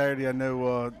for Saturday, I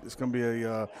know it's going to be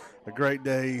a great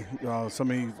day. So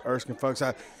many Erskine folks.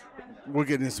 We'll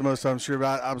get into some other stuff, I'm sure.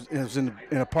 But I was in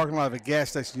a parking lot of a gas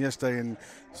station yesterday, and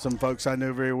some folks I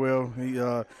know very well. He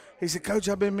said, "Coach,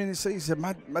 I've been meaning to see." He said,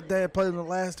 "My dad played on the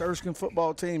last Erskine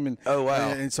football team." And oh wow!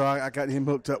 And so I got him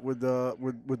hooked up with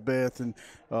Beth, and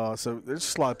so there's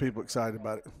just a lot of people excited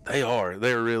about it. They are.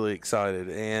 They're really excited,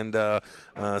 and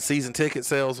season ticket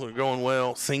sales are going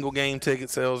well. Single game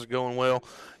ticket sales are going well,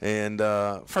 and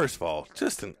first of all,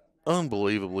 just an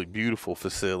unbelievably beautiful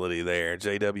facility there.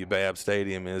 J.W. Babb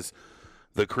Stadium is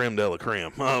the creme de la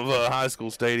creme of high school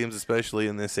stadiums, especially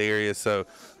in this area. So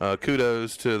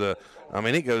kudos to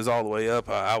it goes all the way up,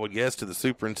 I would guess, to the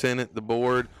superintendent, the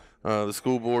board, the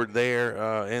school board there,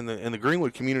 and the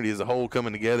Greenwood community as a whole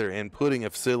coming together and putting a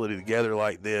facility together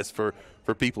like this for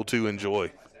people to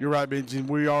enjoy. You're right, Benji.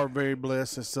 We are very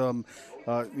blessed. It's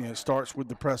it starts with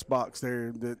the press box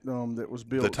there that was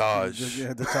built. The Taj.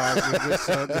 Yeah, the Taj.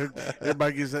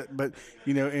 Everybody gets that, but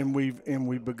and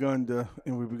we've begun to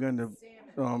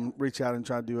reach out and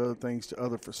try to do other things to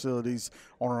other facilities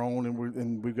on our own,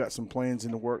 and we've got some plans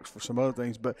in the works for some other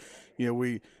things. But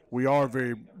we are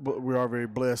very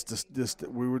blessed.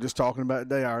 We were just talking about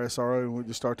today our SRO, and we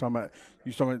just started talking about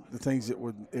the things it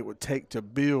would take to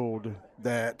build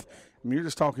that. I mean, you're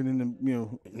just talking in the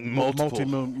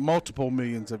multiple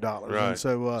millions of dollars. Right. And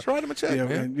so just write them a check.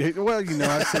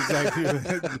 That's exactly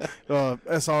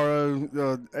SRO,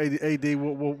 AD.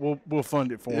 We'll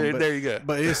fund it for them. There you go.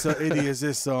 But it's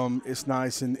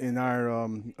nice, and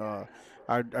our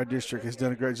district has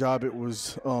done a great job. It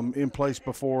was in place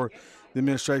before the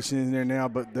administration in there now,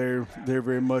 but they're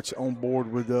very much on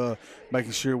board with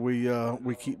making sure we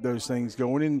keep those things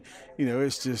going. And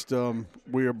it's just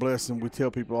we are blessed, and we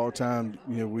tell people all the time,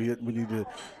 we need to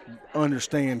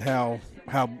understand how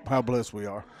blessed we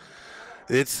are.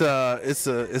 It's a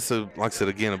like I said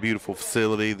again, a beautiful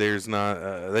facility. There's not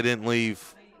they didn't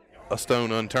leave a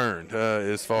stone unturned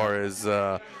as far as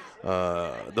the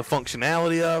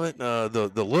functionality of it,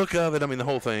 the look of it. I mean, the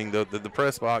whole thing, the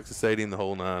press box, the stadium, the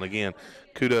whole nine. Again,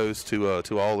 kudos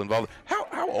to all involved.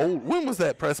 How old? When was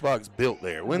that press box built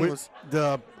there? When was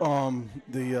the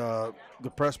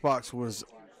press box was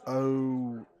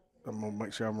I'm gonna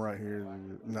make sure I'm right here.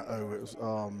 Not it was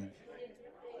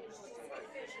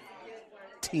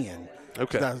 10.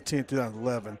 Okay. 2010,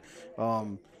 2011.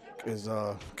 Is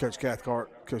Coach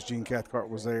Gene Cathcart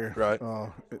was there. Right.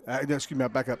 Excuse me, I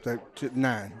back up to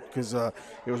 9 because it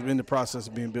was in the process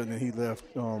of being built, and he left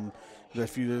a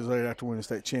few years later after winning the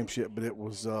state championship. But it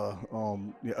was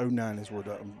 09 is what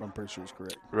I'm pretty sure is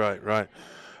correct. Right.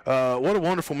 What a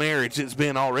wonderful marriage it's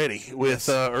been already with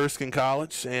Erskine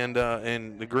College and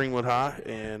the Greenwood High,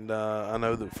 and I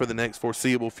know that for the next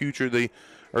foreseeable future, the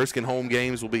Erskine home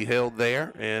games will be held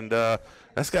there, and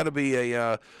that's got to be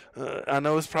I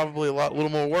know it's probably a little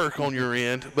more work on your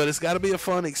end, but it's got to be a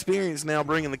fun experience now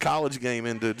bringing the college game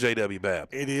into JW Bab.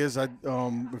 It is.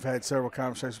 We've had several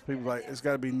conversations with people like it's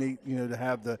got to be neat, to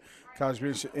have the college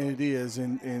experience, and it is,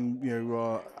 and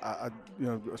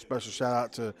a special shout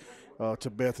out to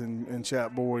Beth and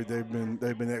Shap Boyd. They've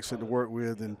been excellent to work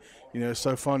with, and it's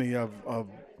so funny. I've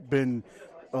been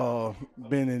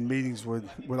in meetings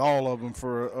with all of them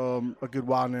for a good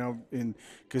while now, and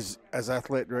because as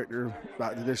athletic director,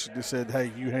 like the district just said,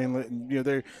 hey, you handle it, and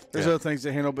there's other things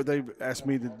to handle, but they've asked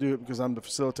me to do it because I'm the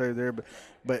facilitator there.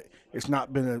 But it's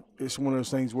not been it's one of those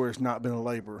things where it's not been a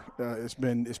labor. It's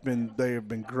been they have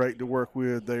been great to work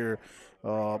with. They're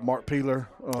Mark Peeler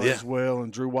as well,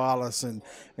 and Drew Wallace, and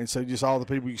so just all the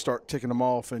people, you start ticking them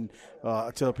off, and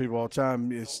I tell people all the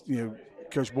time, it's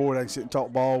Coach Boyd I can sit and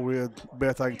talk ball with,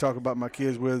 Beth I can talk about my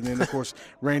kids with, and then of course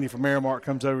Randy from Aramark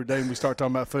comes over today and we start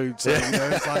talking about food. So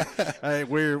it's like, hey,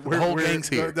 we're the whole gang's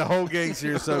here. The whole gang's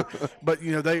here. So, but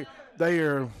they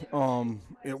are.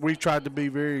 We've tried to be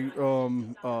very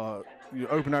open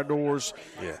our doors.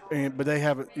 Yeah. But they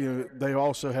haven't. They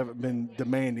also haven't been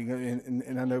demanding.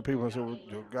 And I know people say, well,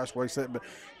 gosh, why is that? But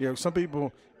some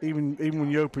people, even when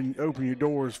you open your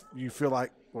doors, you feel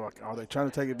like, well, are they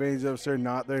trying to take advantage of us? They're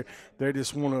not. They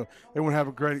just want to have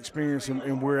a great experience,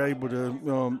 and we're able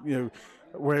to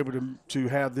we're able to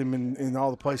have them in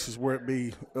all the places where it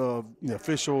be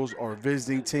officials or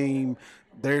visiting team,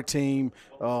 their team,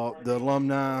 the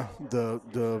alumni,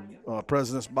 the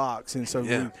president's box, and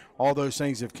so all those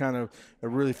things have kind of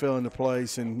really fell into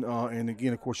place. And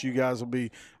again, of course, you guys will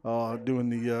be doing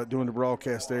the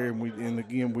broadcast there, and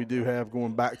again we do have,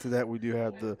 going back to that, we do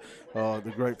have the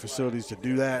great facilities to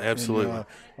do that. Absolutely.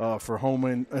 And, for home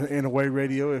and away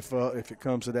radio if it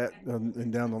comes to that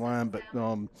and down the line, but.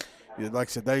 Like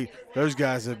I said, those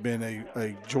guys have been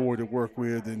a joy to work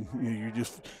with, and you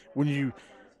just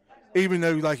even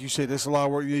though, like you said, there's a lot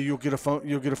of work. You'll get a phone call,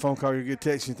 you'll get a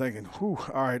text, and you're thinking, "Whew,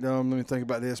 all right, let me think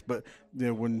about this." But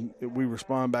when we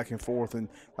respond back and forth, and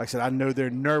like I said, I know they're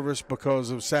nervous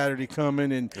because of Saturday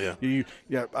coming, and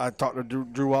I talked to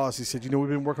Drew Wallace. He said, we've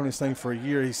been working on this thing for a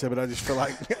year. He said, but I just feel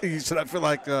like I feel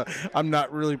like I'm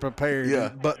not really prepared. Yeah.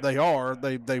 But they are.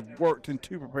 They've worked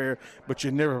to prepare, but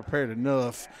you're never prepared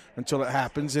enough until it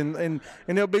happens. And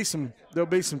there'll be some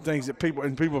things that people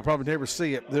will probably never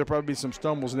see it. There'll probably be some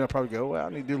stumbles, and they'll probably go, well, I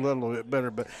need to do a little bit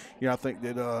better. But I think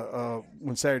that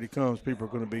when Saturday comes, people are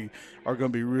going to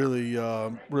be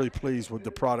really pleased with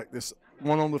the product. This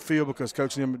one on the field, because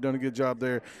Coach and them have done a good job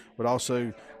there, but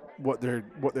also what they're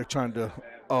trying to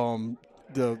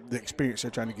the experience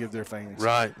they're trying to give their fans.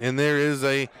 Right, and there is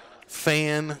a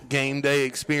fan game day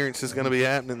experience that's going to be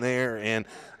happening there, and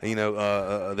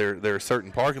there are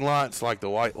certain parking lots like the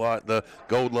white lot, the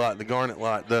gold lot, the garnet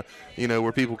lot,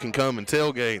 where people can come and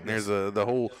tailgate, and there's the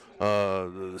whole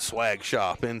the swag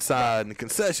shop inside and the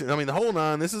concession. I mean, the whole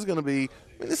nine. This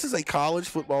is a college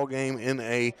football game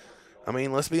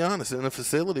let's be honest, in a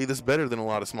facility that's better than a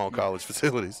lot of small college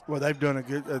facilities. Well, they've done a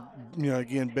good,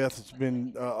 again, Beth has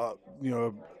been, I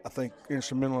think,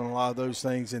 instrumental in a lot of those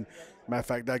things. And matter of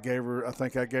fact, I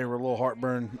think I gave her a little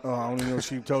heartburn. I don't even know if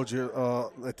she told you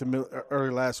early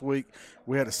last week,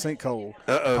 we had a sinkhole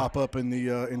pop up in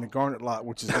the garnet lot,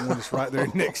 which is the one that's right there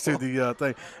next to the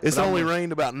thing. It's only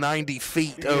rained about 90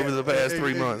 feet over the past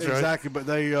 3 months, right? Exactly, but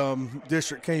they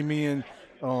district came in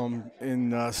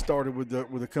and started with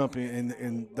the company,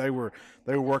 and they were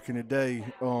working today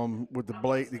with the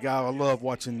blade. The guy I love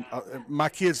watching. My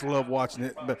kids love watching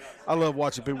it, but I love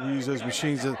watching people use those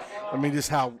machines. I mean, just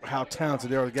how talented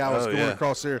they are. The guy was going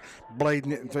across there,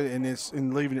 blading it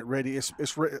and leaving it ready.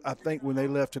 I think when they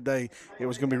left today, it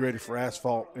was going to be ready for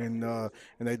asphalt, and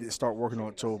they didn't start working on it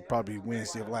until probably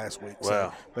Wednesday of last week. Wow.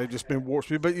 So they've just been warp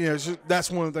speed. But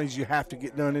that's one of the things you have to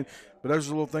get done. But those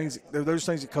are little things. Those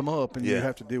things that come up, and you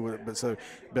have to deal with it.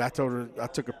 But I told her, I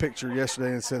took a picture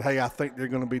yesterday and said, "Hey, I think they're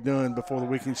going to be done before the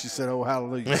weekend." She said, "Oh,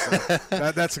 hallelujah!"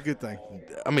 So that's a good thing.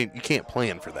 I mean, you can't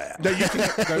plan for that. No, you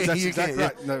can't. No, that's exactly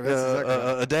right. No, that's exactly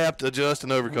right. Adapt, adjust,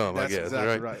 and overcome. That's I guess.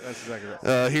 exactly right. That's exactly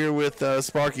right. Here with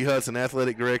Sparky Hudson,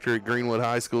 athletic director at Greenwood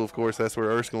High School. Of course, that's where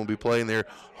Erskine will be playing their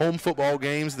home football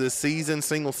games this season.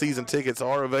 Single season tickets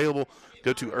are available.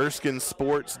 Go to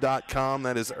ErskineSports.com.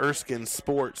 That is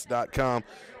ErskineSports.com.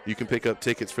 You can pick up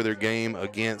tickets for their game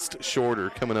against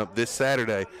Shorter coming up this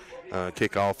Saturday.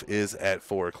 Kickoff is at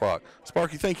 4 o'clock.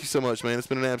 Sparky, thank you so much, man. It's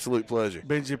been an absolute pleasure.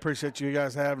 Benji, appreciate you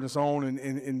guys having us on,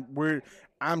 and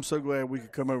I'm so glad we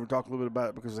could come over and talk a little bit about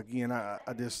it, because again,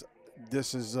 this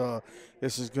is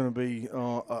going to be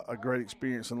a great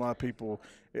experience, and a lot of people.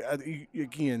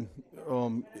 Again,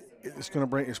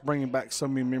 it's bringing back so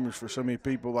many memories for so many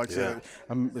people. Like I said,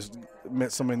 I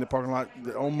met somebody in the parking lot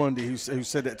on Monday who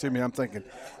said that to me. I'm thinking,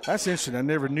 that's interesting. I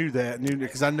never knew that,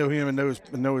 because I know him and know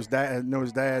his dad.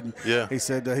 And he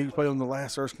said he played on the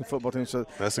last Erskine football team. So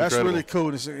that's really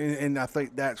cool, and I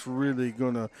think that's really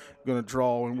gonna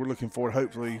draw. And we're looking forward,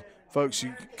 hopefully. Folks,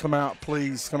 you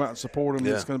please come out and support them.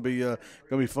 It's going to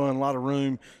be fun. A lot of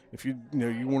room. If you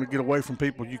want to get away from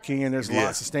people, you can. There's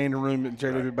lots of standing room at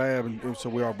JW Bab, and so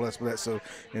we are blessed with that. So,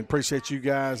 and appreciate you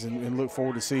guys, and look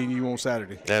forward to seeing you on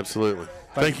Saturday. Absolutely.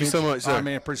 Thank you so much, sir. All right,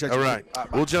 man. Appreciate you. All right.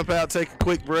 We'll jump out, take a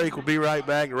quick break. We'll be right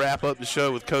back to wrap up the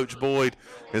show with Coach Boyd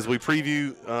as we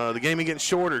preview the game against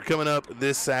Shorter coming up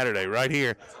this Saturday right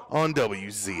here on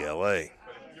WZLA.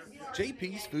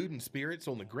 JP's Food and Spirits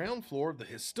on the ground floor of the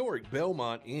historic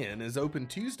Belmont Inn is open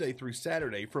Tuesday through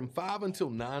Saturday from 5 until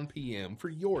 9 p.m. for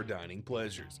your dining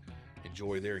pleasures.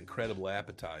 Enjoy their incredible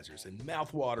appetizers and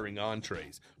mouth-watering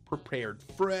entrees, prepared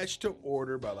fresh to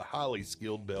order by the highly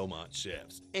skilled Belmont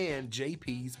chefs. And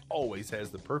JP's always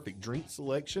has the perfect drink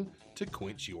selection to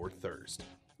quench your thirst.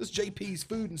 This is JP's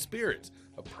Food and Spirits,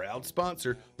 a proud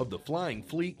sponsor of the Flying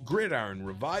Fleet Gridiron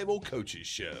Revival Coaches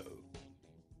Show.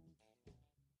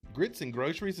 Grits and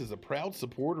Groceries is a proud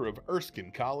supporter of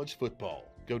Erskine College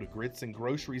football. Go to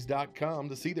gritsandgroceries.com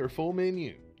to see their full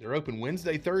menu. They're open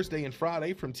Wednesday, Thursday, and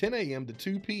Friday from 10 a.m. to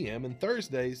 2 p.m. and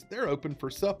Thursdays, they're open for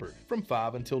supper from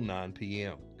 5 until 9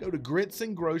 p.m. Go to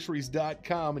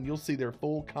gritsandgroceries.com and you'll see their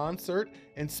full concert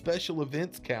and special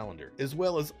events calendar, as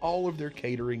well as all of their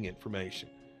catering information.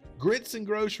 Grits and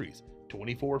Groceries,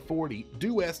 2440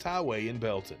 Due West Highway in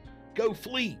Belton. Go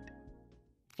Fleet!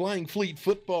 Flying Fleet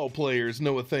football players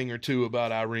know a thing or two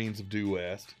about Irene's of Due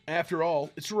West. After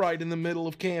all, it's right in the middle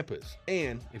of campus.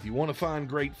 And if you want to find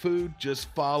great food,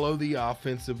 just follow the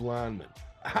offensive lineman.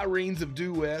 Irene's of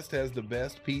Due West has the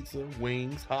best pizza,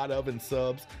 wings, hot oven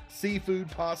subs, seafood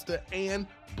pasta, and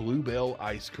Bluebell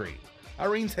ice cream.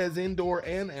 Irene's has indoor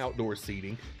and outdoor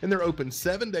seating, and they're open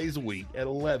 7 days a week at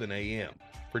 11 a.m.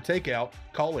 For takeout,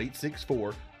 call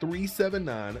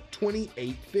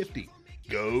 864-379-2850.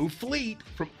 Go Fleet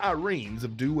from Irene's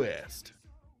of Due West.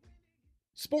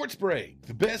 Sports Break,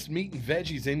 the best meat and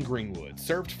veggies in Greenwood,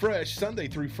 served fresh Sunday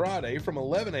through Friday from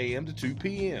 11 a.m. to 2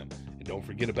 p.m. And don't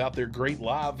forget about their great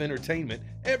live entertainment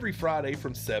every Friday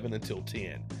from 7 until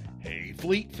 10. Hey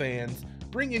Fleet fans,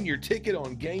 bring in your ticket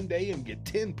on game day and get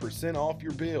 10% off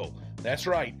your bill. That's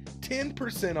right,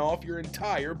 10% off your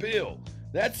entire bill.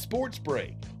 That's Sports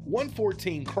Break,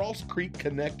 114 Cross Creek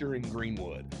Connector in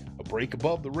Greenwood. A break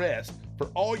above the rest. For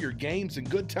all your games and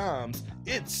good times,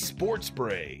 it's Sports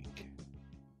Break.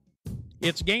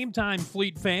 It's game time,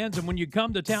 Fleet fans, and when you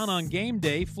come to town on game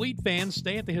day, Fleet fans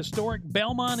stay at the historic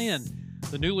Belmont Inn.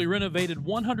 The newly renovated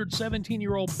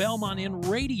 117-year-old Belmont Inn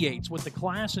radiates with the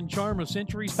class and charm of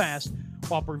centuries past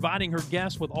while providing her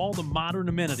guests with all the modern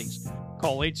amenities.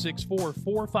 Call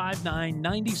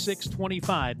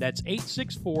 864-459-9625. That's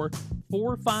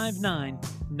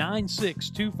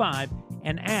 864-459-9625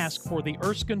 and ask for the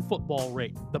Erskine football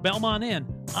rate. The Belmont Inn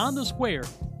on the square,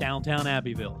 downtown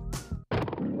Abbeville.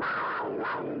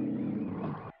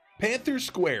 Panther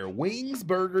Square Wings,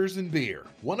 Burgers, and Beer.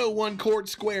 101 Court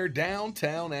Square,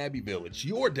 downtown Abbey Village.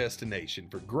 Your destination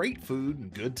for great food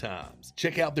and good times.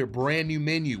 Check out their brand new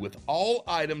menu with all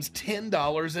items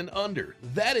 $10 and under.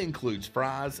 That includes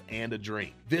fries and a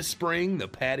drink. This spring, the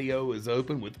patio is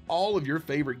open with all of your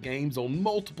favorite games on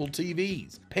multiple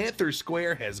TVs. Panther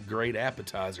Square has great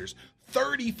appetizers,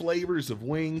 30 flavors of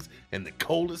wings, and the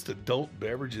coldest adult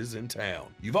beverages in town.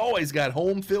 You've always got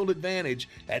home field advantage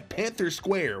at Panther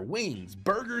Square Wings,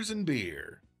 Burgers, and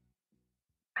Beer.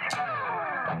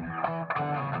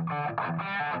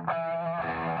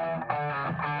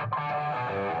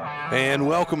 And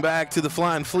welcome back to the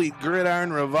Flying Fleet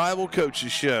Gridiron Revival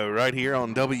Coaches Show right here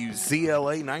on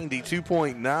WZLA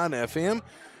 92.9 FM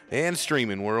and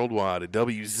streaming worldwide at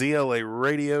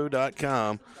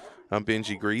WZLAradio.com. I'm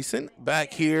Benji Greeson,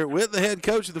 back here with the head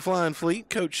coach of the Flying Fleet,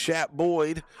 Coach Shap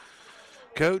Boyd.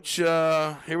 Coach,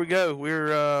 here we go.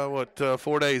 We're,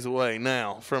 4 days away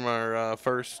now from our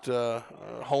first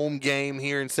home game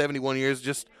here in 71 years.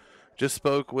 Just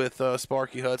spoke with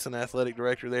Sparky Hudson, athletic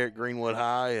director there at Greenwood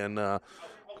High, and of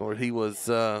course he was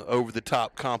over the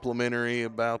top complimentary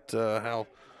about how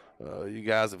you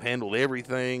guys have handled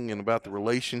everything and about the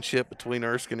relationship between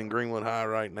Erskine and Greenwood High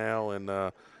right now. And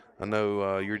I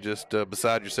know you're just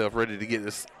beside yourself, ready to get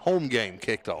this home game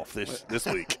kicked off this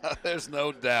week. There's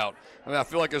no doubt. I mean, I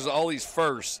feel like there's all these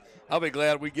firsts. I'll be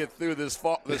glad we get through this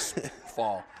fall,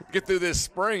 get through this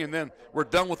spring, and then we're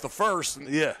done with the first. And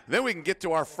yeah. Then we can get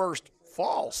to our first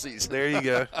fall season. There you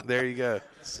go. There you go.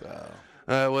 So.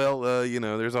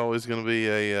 There's always going to be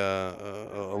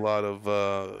a lot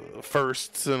of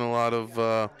firsts and a lot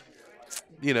of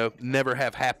never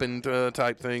have happened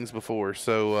type things before.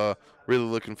 So really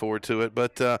looking forward to it.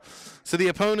 But so the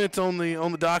opponent on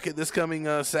the docket this coming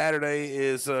Saturday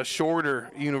is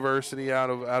Shorter University out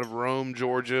of Rome,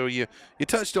 Georgia. You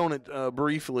touched on it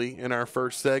briefly in our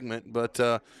first segment, but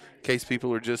in case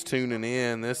people are just tuning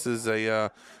in, this is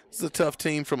a tough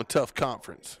team from a tough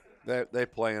conference. They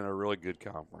play in a really good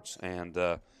conference, and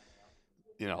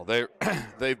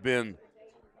they've been.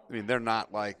 I mean, they're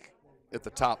not like at the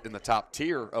top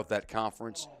tier of that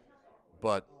conference,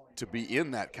 but to be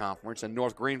in that conference, and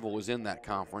North Greenville is in that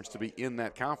conference. To be in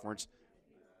that conference,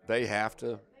 they have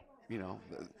to,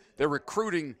 they're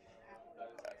recruiting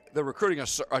a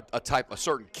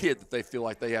certain kid that they feel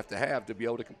like they have to be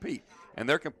able to compete, and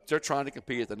they're trying to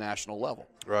compete at the national level,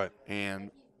 right? And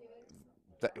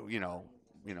that,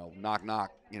 knock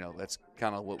knock, that's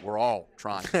kind of what we're all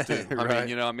trying to do.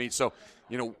 Right. I mean, so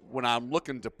when I'm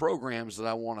looking to programs that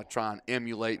I want to try and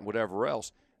emulate and whatever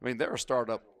else, I mean, they're a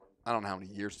startup. I don't know how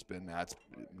many years it's been now. It's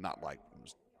not like it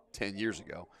was 10 years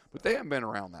ago, but they haven't been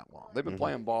around that long. They've been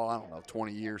playing ball, I don't know,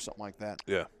 20 years, something like that.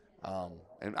 Yeah.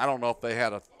 And I don't know if they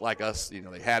had like us,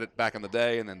 they had it back in the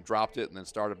day and then dropped it and then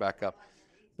started back up.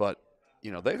 But,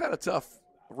 they've had a tough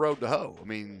road to hoe. I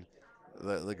mean,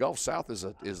 the Gulf South is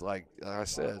like I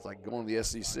said, it's like going to the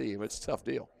SEC. It's a tough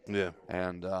deal. Yeah.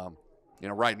 And,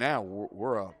 right now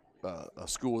we're a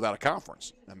school without a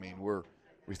conference. I mean,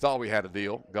 we thought we had a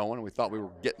deal going, and we thought we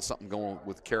were getting something going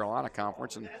with the Carolina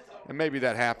Conference, and maybe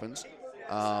that happens.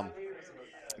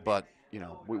 But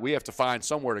we have to find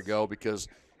somewhere to go, because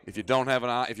if you don't have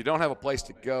a place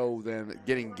to go, then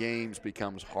getting games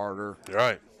becomes harder.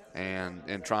 Right.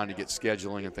 And trying to get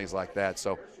scheduling and things like that.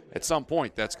 So at some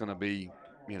point, that's going to be,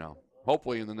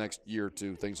 hopefully in the next year or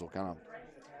two, things will kind of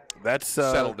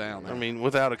settle down there. I mean,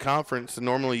 without a conference,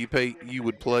 normally you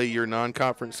would play your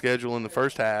non-conference schedule in the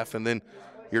first half, and then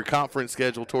your conference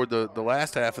schedule toward the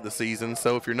last half of the season.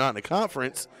 So if you're not in a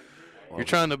conference, you're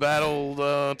trying to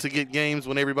battle to get games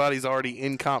when everybody's already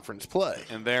in conference play.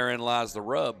 And therein lies the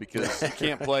rub, because you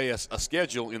can't play a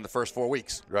schedule in the first 4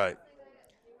 weeks. Right.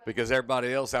 Because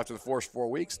everybody else after the first 4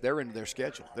 weeks, they're into their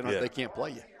schedule. They can't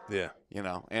play you. Yeah.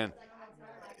 And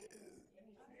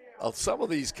some of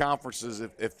these conferences,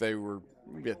 if they were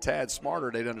maybe a tad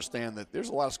smarter, they'd understand that there's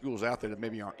a lot of schools out there that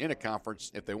maybe aren't in a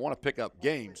conference. If they want to pick up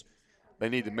games, they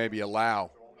need to maybe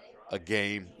allow a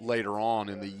game later on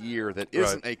in the year that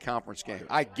isn't a conference game.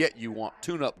 I get you want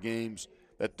tune-up games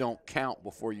that don't count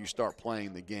before you start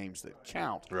playing the games that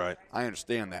count. Right. I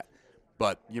understand that.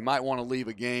 But you might want to leave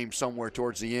a game somewhere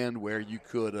towards the end where you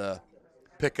could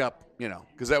pick up,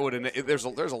 because that would there's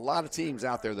a lot of teams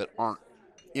out there that aren't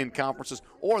in conferences,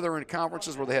 or they're in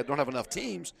conferences where they don't have enough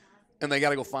teams, and they got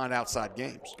to go find outside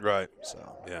games. Right.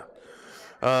 So yeah.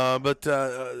 But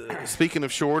speaking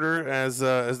of Shorter, as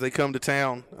they come to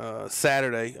town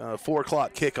Saturday, 4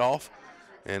 o'clock kickoff,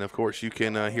 and of course you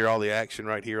can hear all the action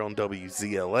right here on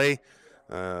WZLA.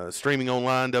 Streaming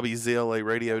online,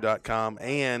 WZLAradio.com,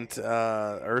 and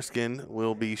Erskine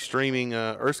will be streaming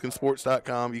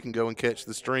ErskineSports.com. You can go and catch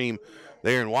the stream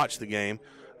there and watch the game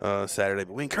Saturday.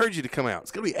 But we encourage you to come out.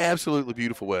 It's going to be absolutely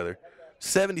beautiful weather.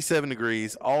 77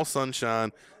 degrees, all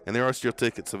sunshine, and there are still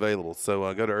tickets available.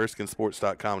 So go to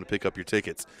ErskineSports.com to pick up your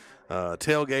tickets.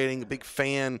 Tailgating, a big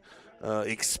fan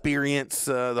experience,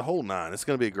 the whole nine. It's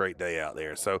going to be a great day out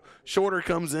there. So Shorter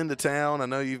comes into town. I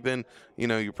know you've been,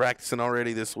 you're practicing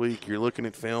already this week. You're looking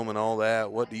at film and all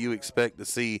that. What do you expect to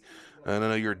see? And I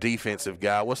know you're a defensive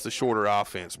guy. What's the Shorter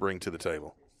offense bring to the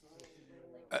table?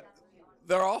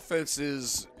 Their offense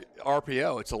is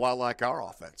RPO. It's a lot like our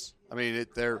offense. I mean,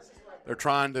 they're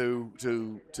trying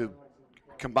to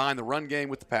combine the run game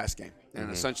with the pass game, and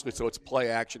essentially, so it's a play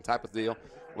action type of deal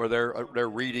where they're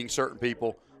reading certain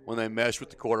people when they mesh with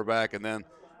the quarterback, and then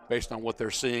based on what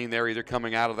they're seeing, they're either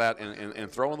coming out of that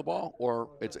and throwing the ball, or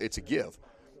it's a give.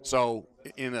 So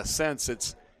in a sense,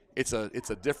 it's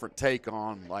a different take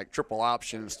on like triple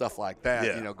option and stuff like that.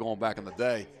 Yeah. Going back in the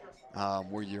day,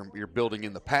 where you're building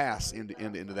in the pass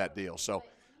into that deal. So,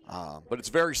 but it's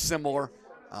very similar.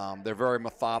 They're very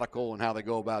methodical in how they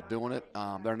go about doing it.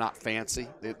 They're not fancy.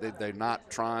 They're not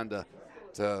trying to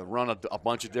run a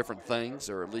bunch of different things,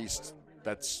 or at least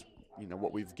that's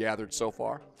what we've gathered so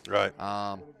far. Right.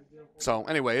 So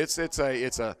anyway, it's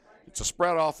a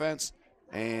spread offense,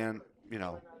 and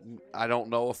I don't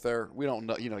know if we don't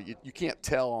know. You can't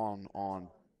tell on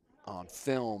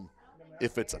film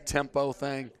if it's a tempo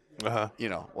thing.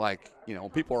 When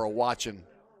people are watching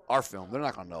our film, they're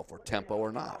not going to know if we're tempo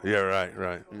or not. Yeah,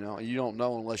 right. You don't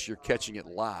know unless you're catching it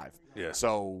live. Yeah.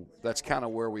 So that's kind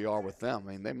of where we are with them.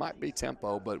 I mean, they might be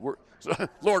tempo, but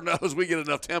Lord knows we get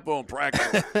enough tempo in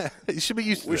practice. You should be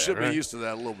used to that. We should right? be used to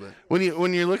that a little bit.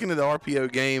 When you're looking at the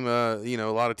RPO game, a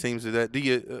lot of teams do that. Do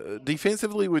you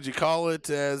defensively? Would you call it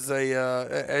as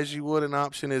as you would an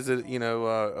option? Is it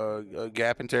a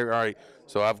gap interior? All right,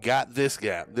 so I've got this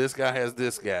gap. This guy has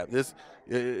this gap. This.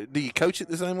 Do you coach it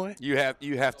the same way? You have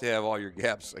to have all your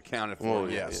gaps accounted for.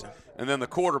 Yes, yeah. And then the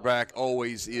quarterback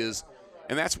always is,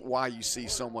 and that's why you see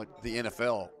so much the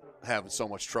NFL having so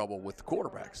much trouble with the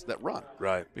quarterbacks that run.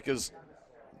 Right. Because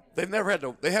they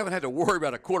haven't had to worry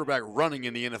about a quarterback running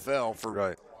in the NFL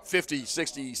for 50,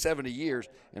 60, 70 years,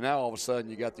 and now all of a sudden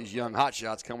you got these young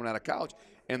hotshots coming out of college,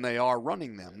 and they are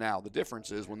running them. Now the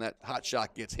difference is when that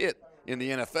hotshot gets hit in the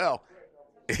NFL,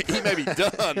 he may be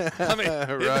done. I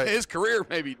mean, his career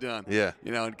may be done. Yeah.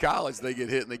 In college they get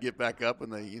hit and they get back up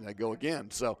and they go again.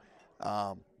 So,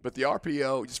 but the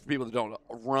RPO, just for people that don't know,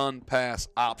 run pass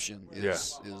option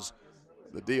is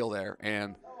the deal there,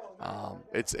 and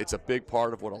it's a big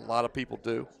part of what a lot of people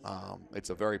do. It's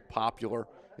a very popular.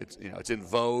 It's in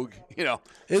vogue.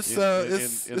 It's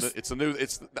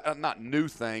not new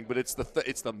thing, but it's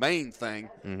the main thing.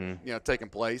 Taking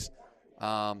place.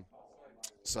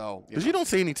 Because you don't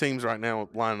see any teams right now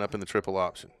lining up in the triple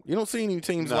option. You don't see any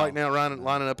teams right now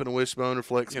lining up in a wishbone or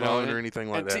flexbone or anything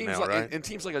like that now, right? And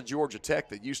teams like a Georgia Tech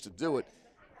that used to do it,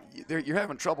 you're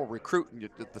having trouble recruiting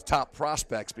the top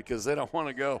prospects because they don't want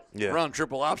to go run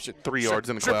triple option. 3 yards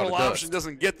in a cloud of Triple dust. option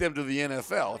doesn't get them to the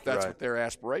NFL if that's what their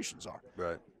aspirations are.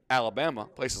 Right. Alabama,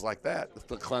 places like that,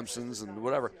 the Clemsons and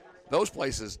whatever, those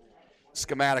places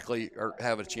schematically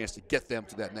have a chance to get them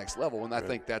to that next level, and I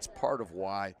think that's part of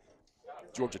why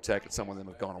Georgia Tech and some of them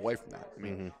have gone away from that. I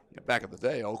mean, back in the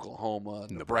day, Oklahoma,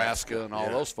 Nebraska, and all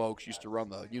those folks used to run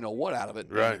the what out of it.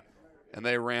 Right. And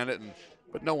they ran it,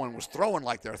 but no one was throwing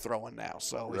like they're throwing now.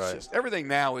 So it's just everything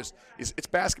now is it's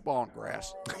basketball on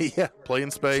grass. Yeah, play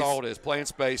in space. That's all it is. Play in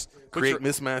space. Create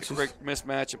mismatches. Create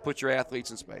mismatch and put your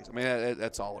athletes in space. I mean,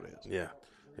 that's all it is. Yeah.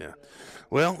 Yeah.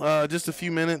 Well, just a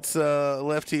few minutes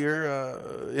left here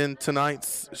in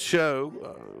tonight's show.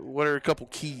 What are a couple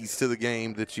keys to the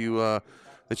game that you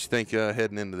think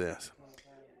heading into this?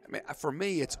 I mean, for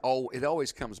me, it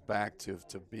always comes back to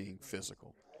being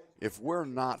physical. If we're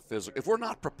not physical, if we're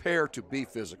not prepared to be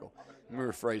physical, let me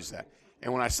rephrase that.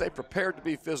 And when I say prepared to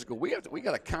be physical, we got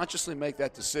to consciously make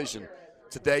that decision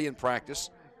today in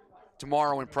practice,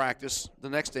 tomorrow in practice, the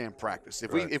next day in practice.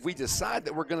 If we decide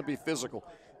that we're going to be physical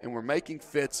and we're making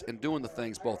fits and doing the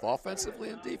things both offensively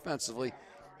and defensively,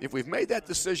 if we've made that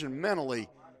decision mentally,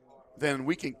 then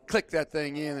we can click that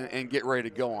thing in and get ready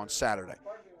to go on Saturday.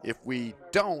 If we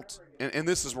don't, and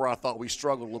this is where I thought we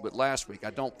struggled a little bit last week, I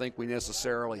don't think we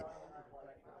necessarily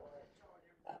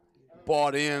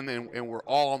bought in and we're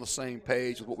all on the same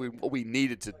page with what we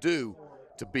needed to do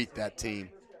to beat that team.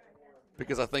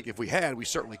 Because I think if we had, we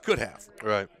certainly could have.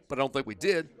 Right. But I don't think we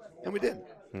did, and we didn't.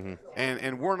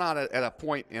 And we're not at a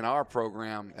point in our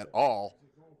program at all.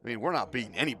 I mean, we're not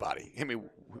beating anybody. I mean,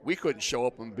 we couldn't show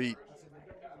up and beat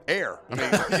air. I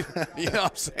mean, you know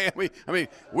what I'm saying?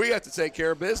 We have to take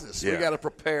care of business. Yeah. We got to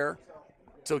prepare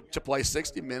to play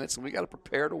 60 minutes, and we got to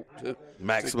prepare to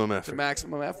maximum effort. To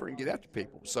maximum effort and get after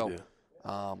people. So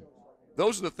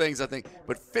those are the things I think.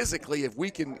 But physically, if we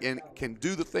can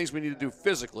do the things we need to do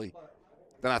physically,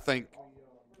 then I think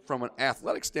from an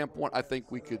athletic standpoint, I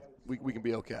think we can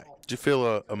be okay. Did you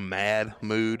feel a mad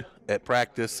mood at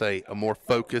practice, a more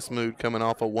focused mood coming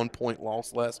off a 1-point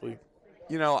loss last week?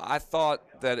 You know, I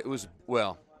thought that it was,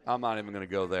 well, I'm not even going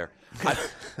to go there.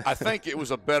 I think it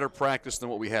was a better practice than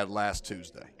what we had last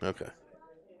Tuesday. Okay.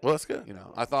 Well, that's good. You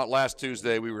know, I thought last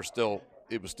Tuesday it was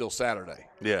still Saturday.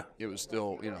 Yeah. It was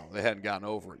still, you know, they hadn't gotten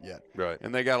over it yet. Right.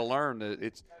 And they got to learn that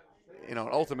it's, you know,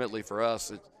 ultimately for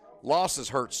us, losses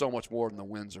hurt so much more than the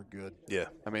wins are good. Yeah.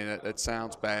 I mean, it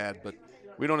sounds bad, but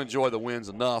we don't enjoy the wins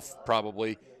enough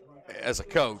probably as a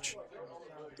coach.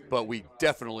 But we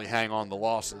definitely hang on the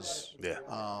losses. Yeah.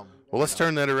 Well, let's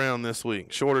turn that around this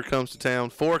week. Shorter comes to town,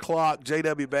 4 o'clock,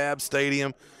 J.W. Babb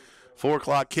Stadium, 4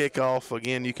 o'clock kickoff.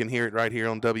 Again, you can hear it right here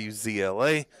on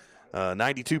WZLA,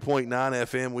 92.9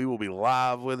 FM. We will be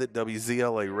live with it,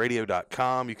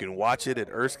 WZLAradio.com. You can watch it at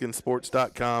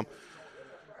ErskineSports.com.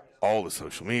 All the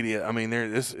social media. I mean,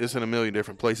 it's in a million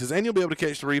different places. And you'll be able to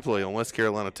catch the replay on West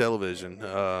Carolina television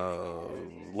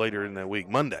later in that week,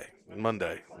 Monday,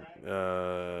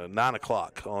 9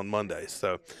 o'clock on Monday.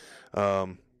 So,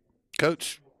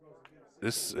 Coach,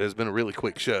 this has been a really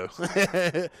quick show.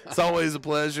 It's always a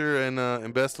pleasure,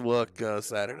 and best of luck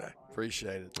Saturday.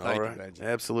 Appreciate it. All Thank right. you, Benji.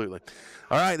 Absolutely.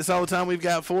 All right, that's all the time we've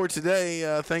got for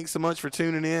today. Thanks so much for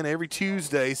tuning in every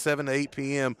Tuesday, 7 to 8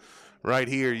 p.m. Right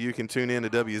here. You can tune in to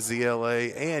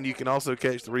WZLA, and you can also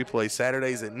catch the replay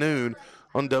Saturdays at noon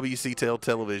on WCTEL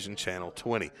Television Channel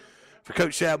 20. For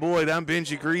Coach Shap Boyd, I'm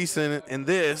Benji Greeson, and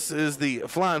this is the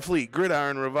Flying Fleet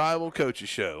Gridiron Revival Coaches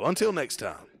Show. Until next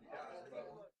time.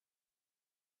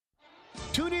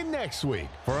 Tune in next week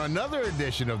for another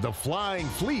edition of the Flying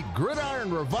Fleet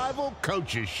Gridiron Revival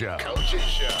Coaches Show.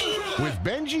 With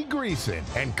Benji Greeson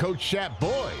and Coach Shap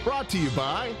Boyd. Brought to you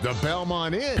by the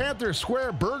Belmont Inn, Panther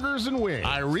Square Burgers and Wings,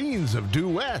 Irene's of Due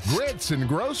West, Grits and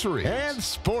Grocery, and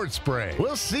Sports Spray.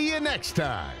 We'll see you next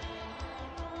time.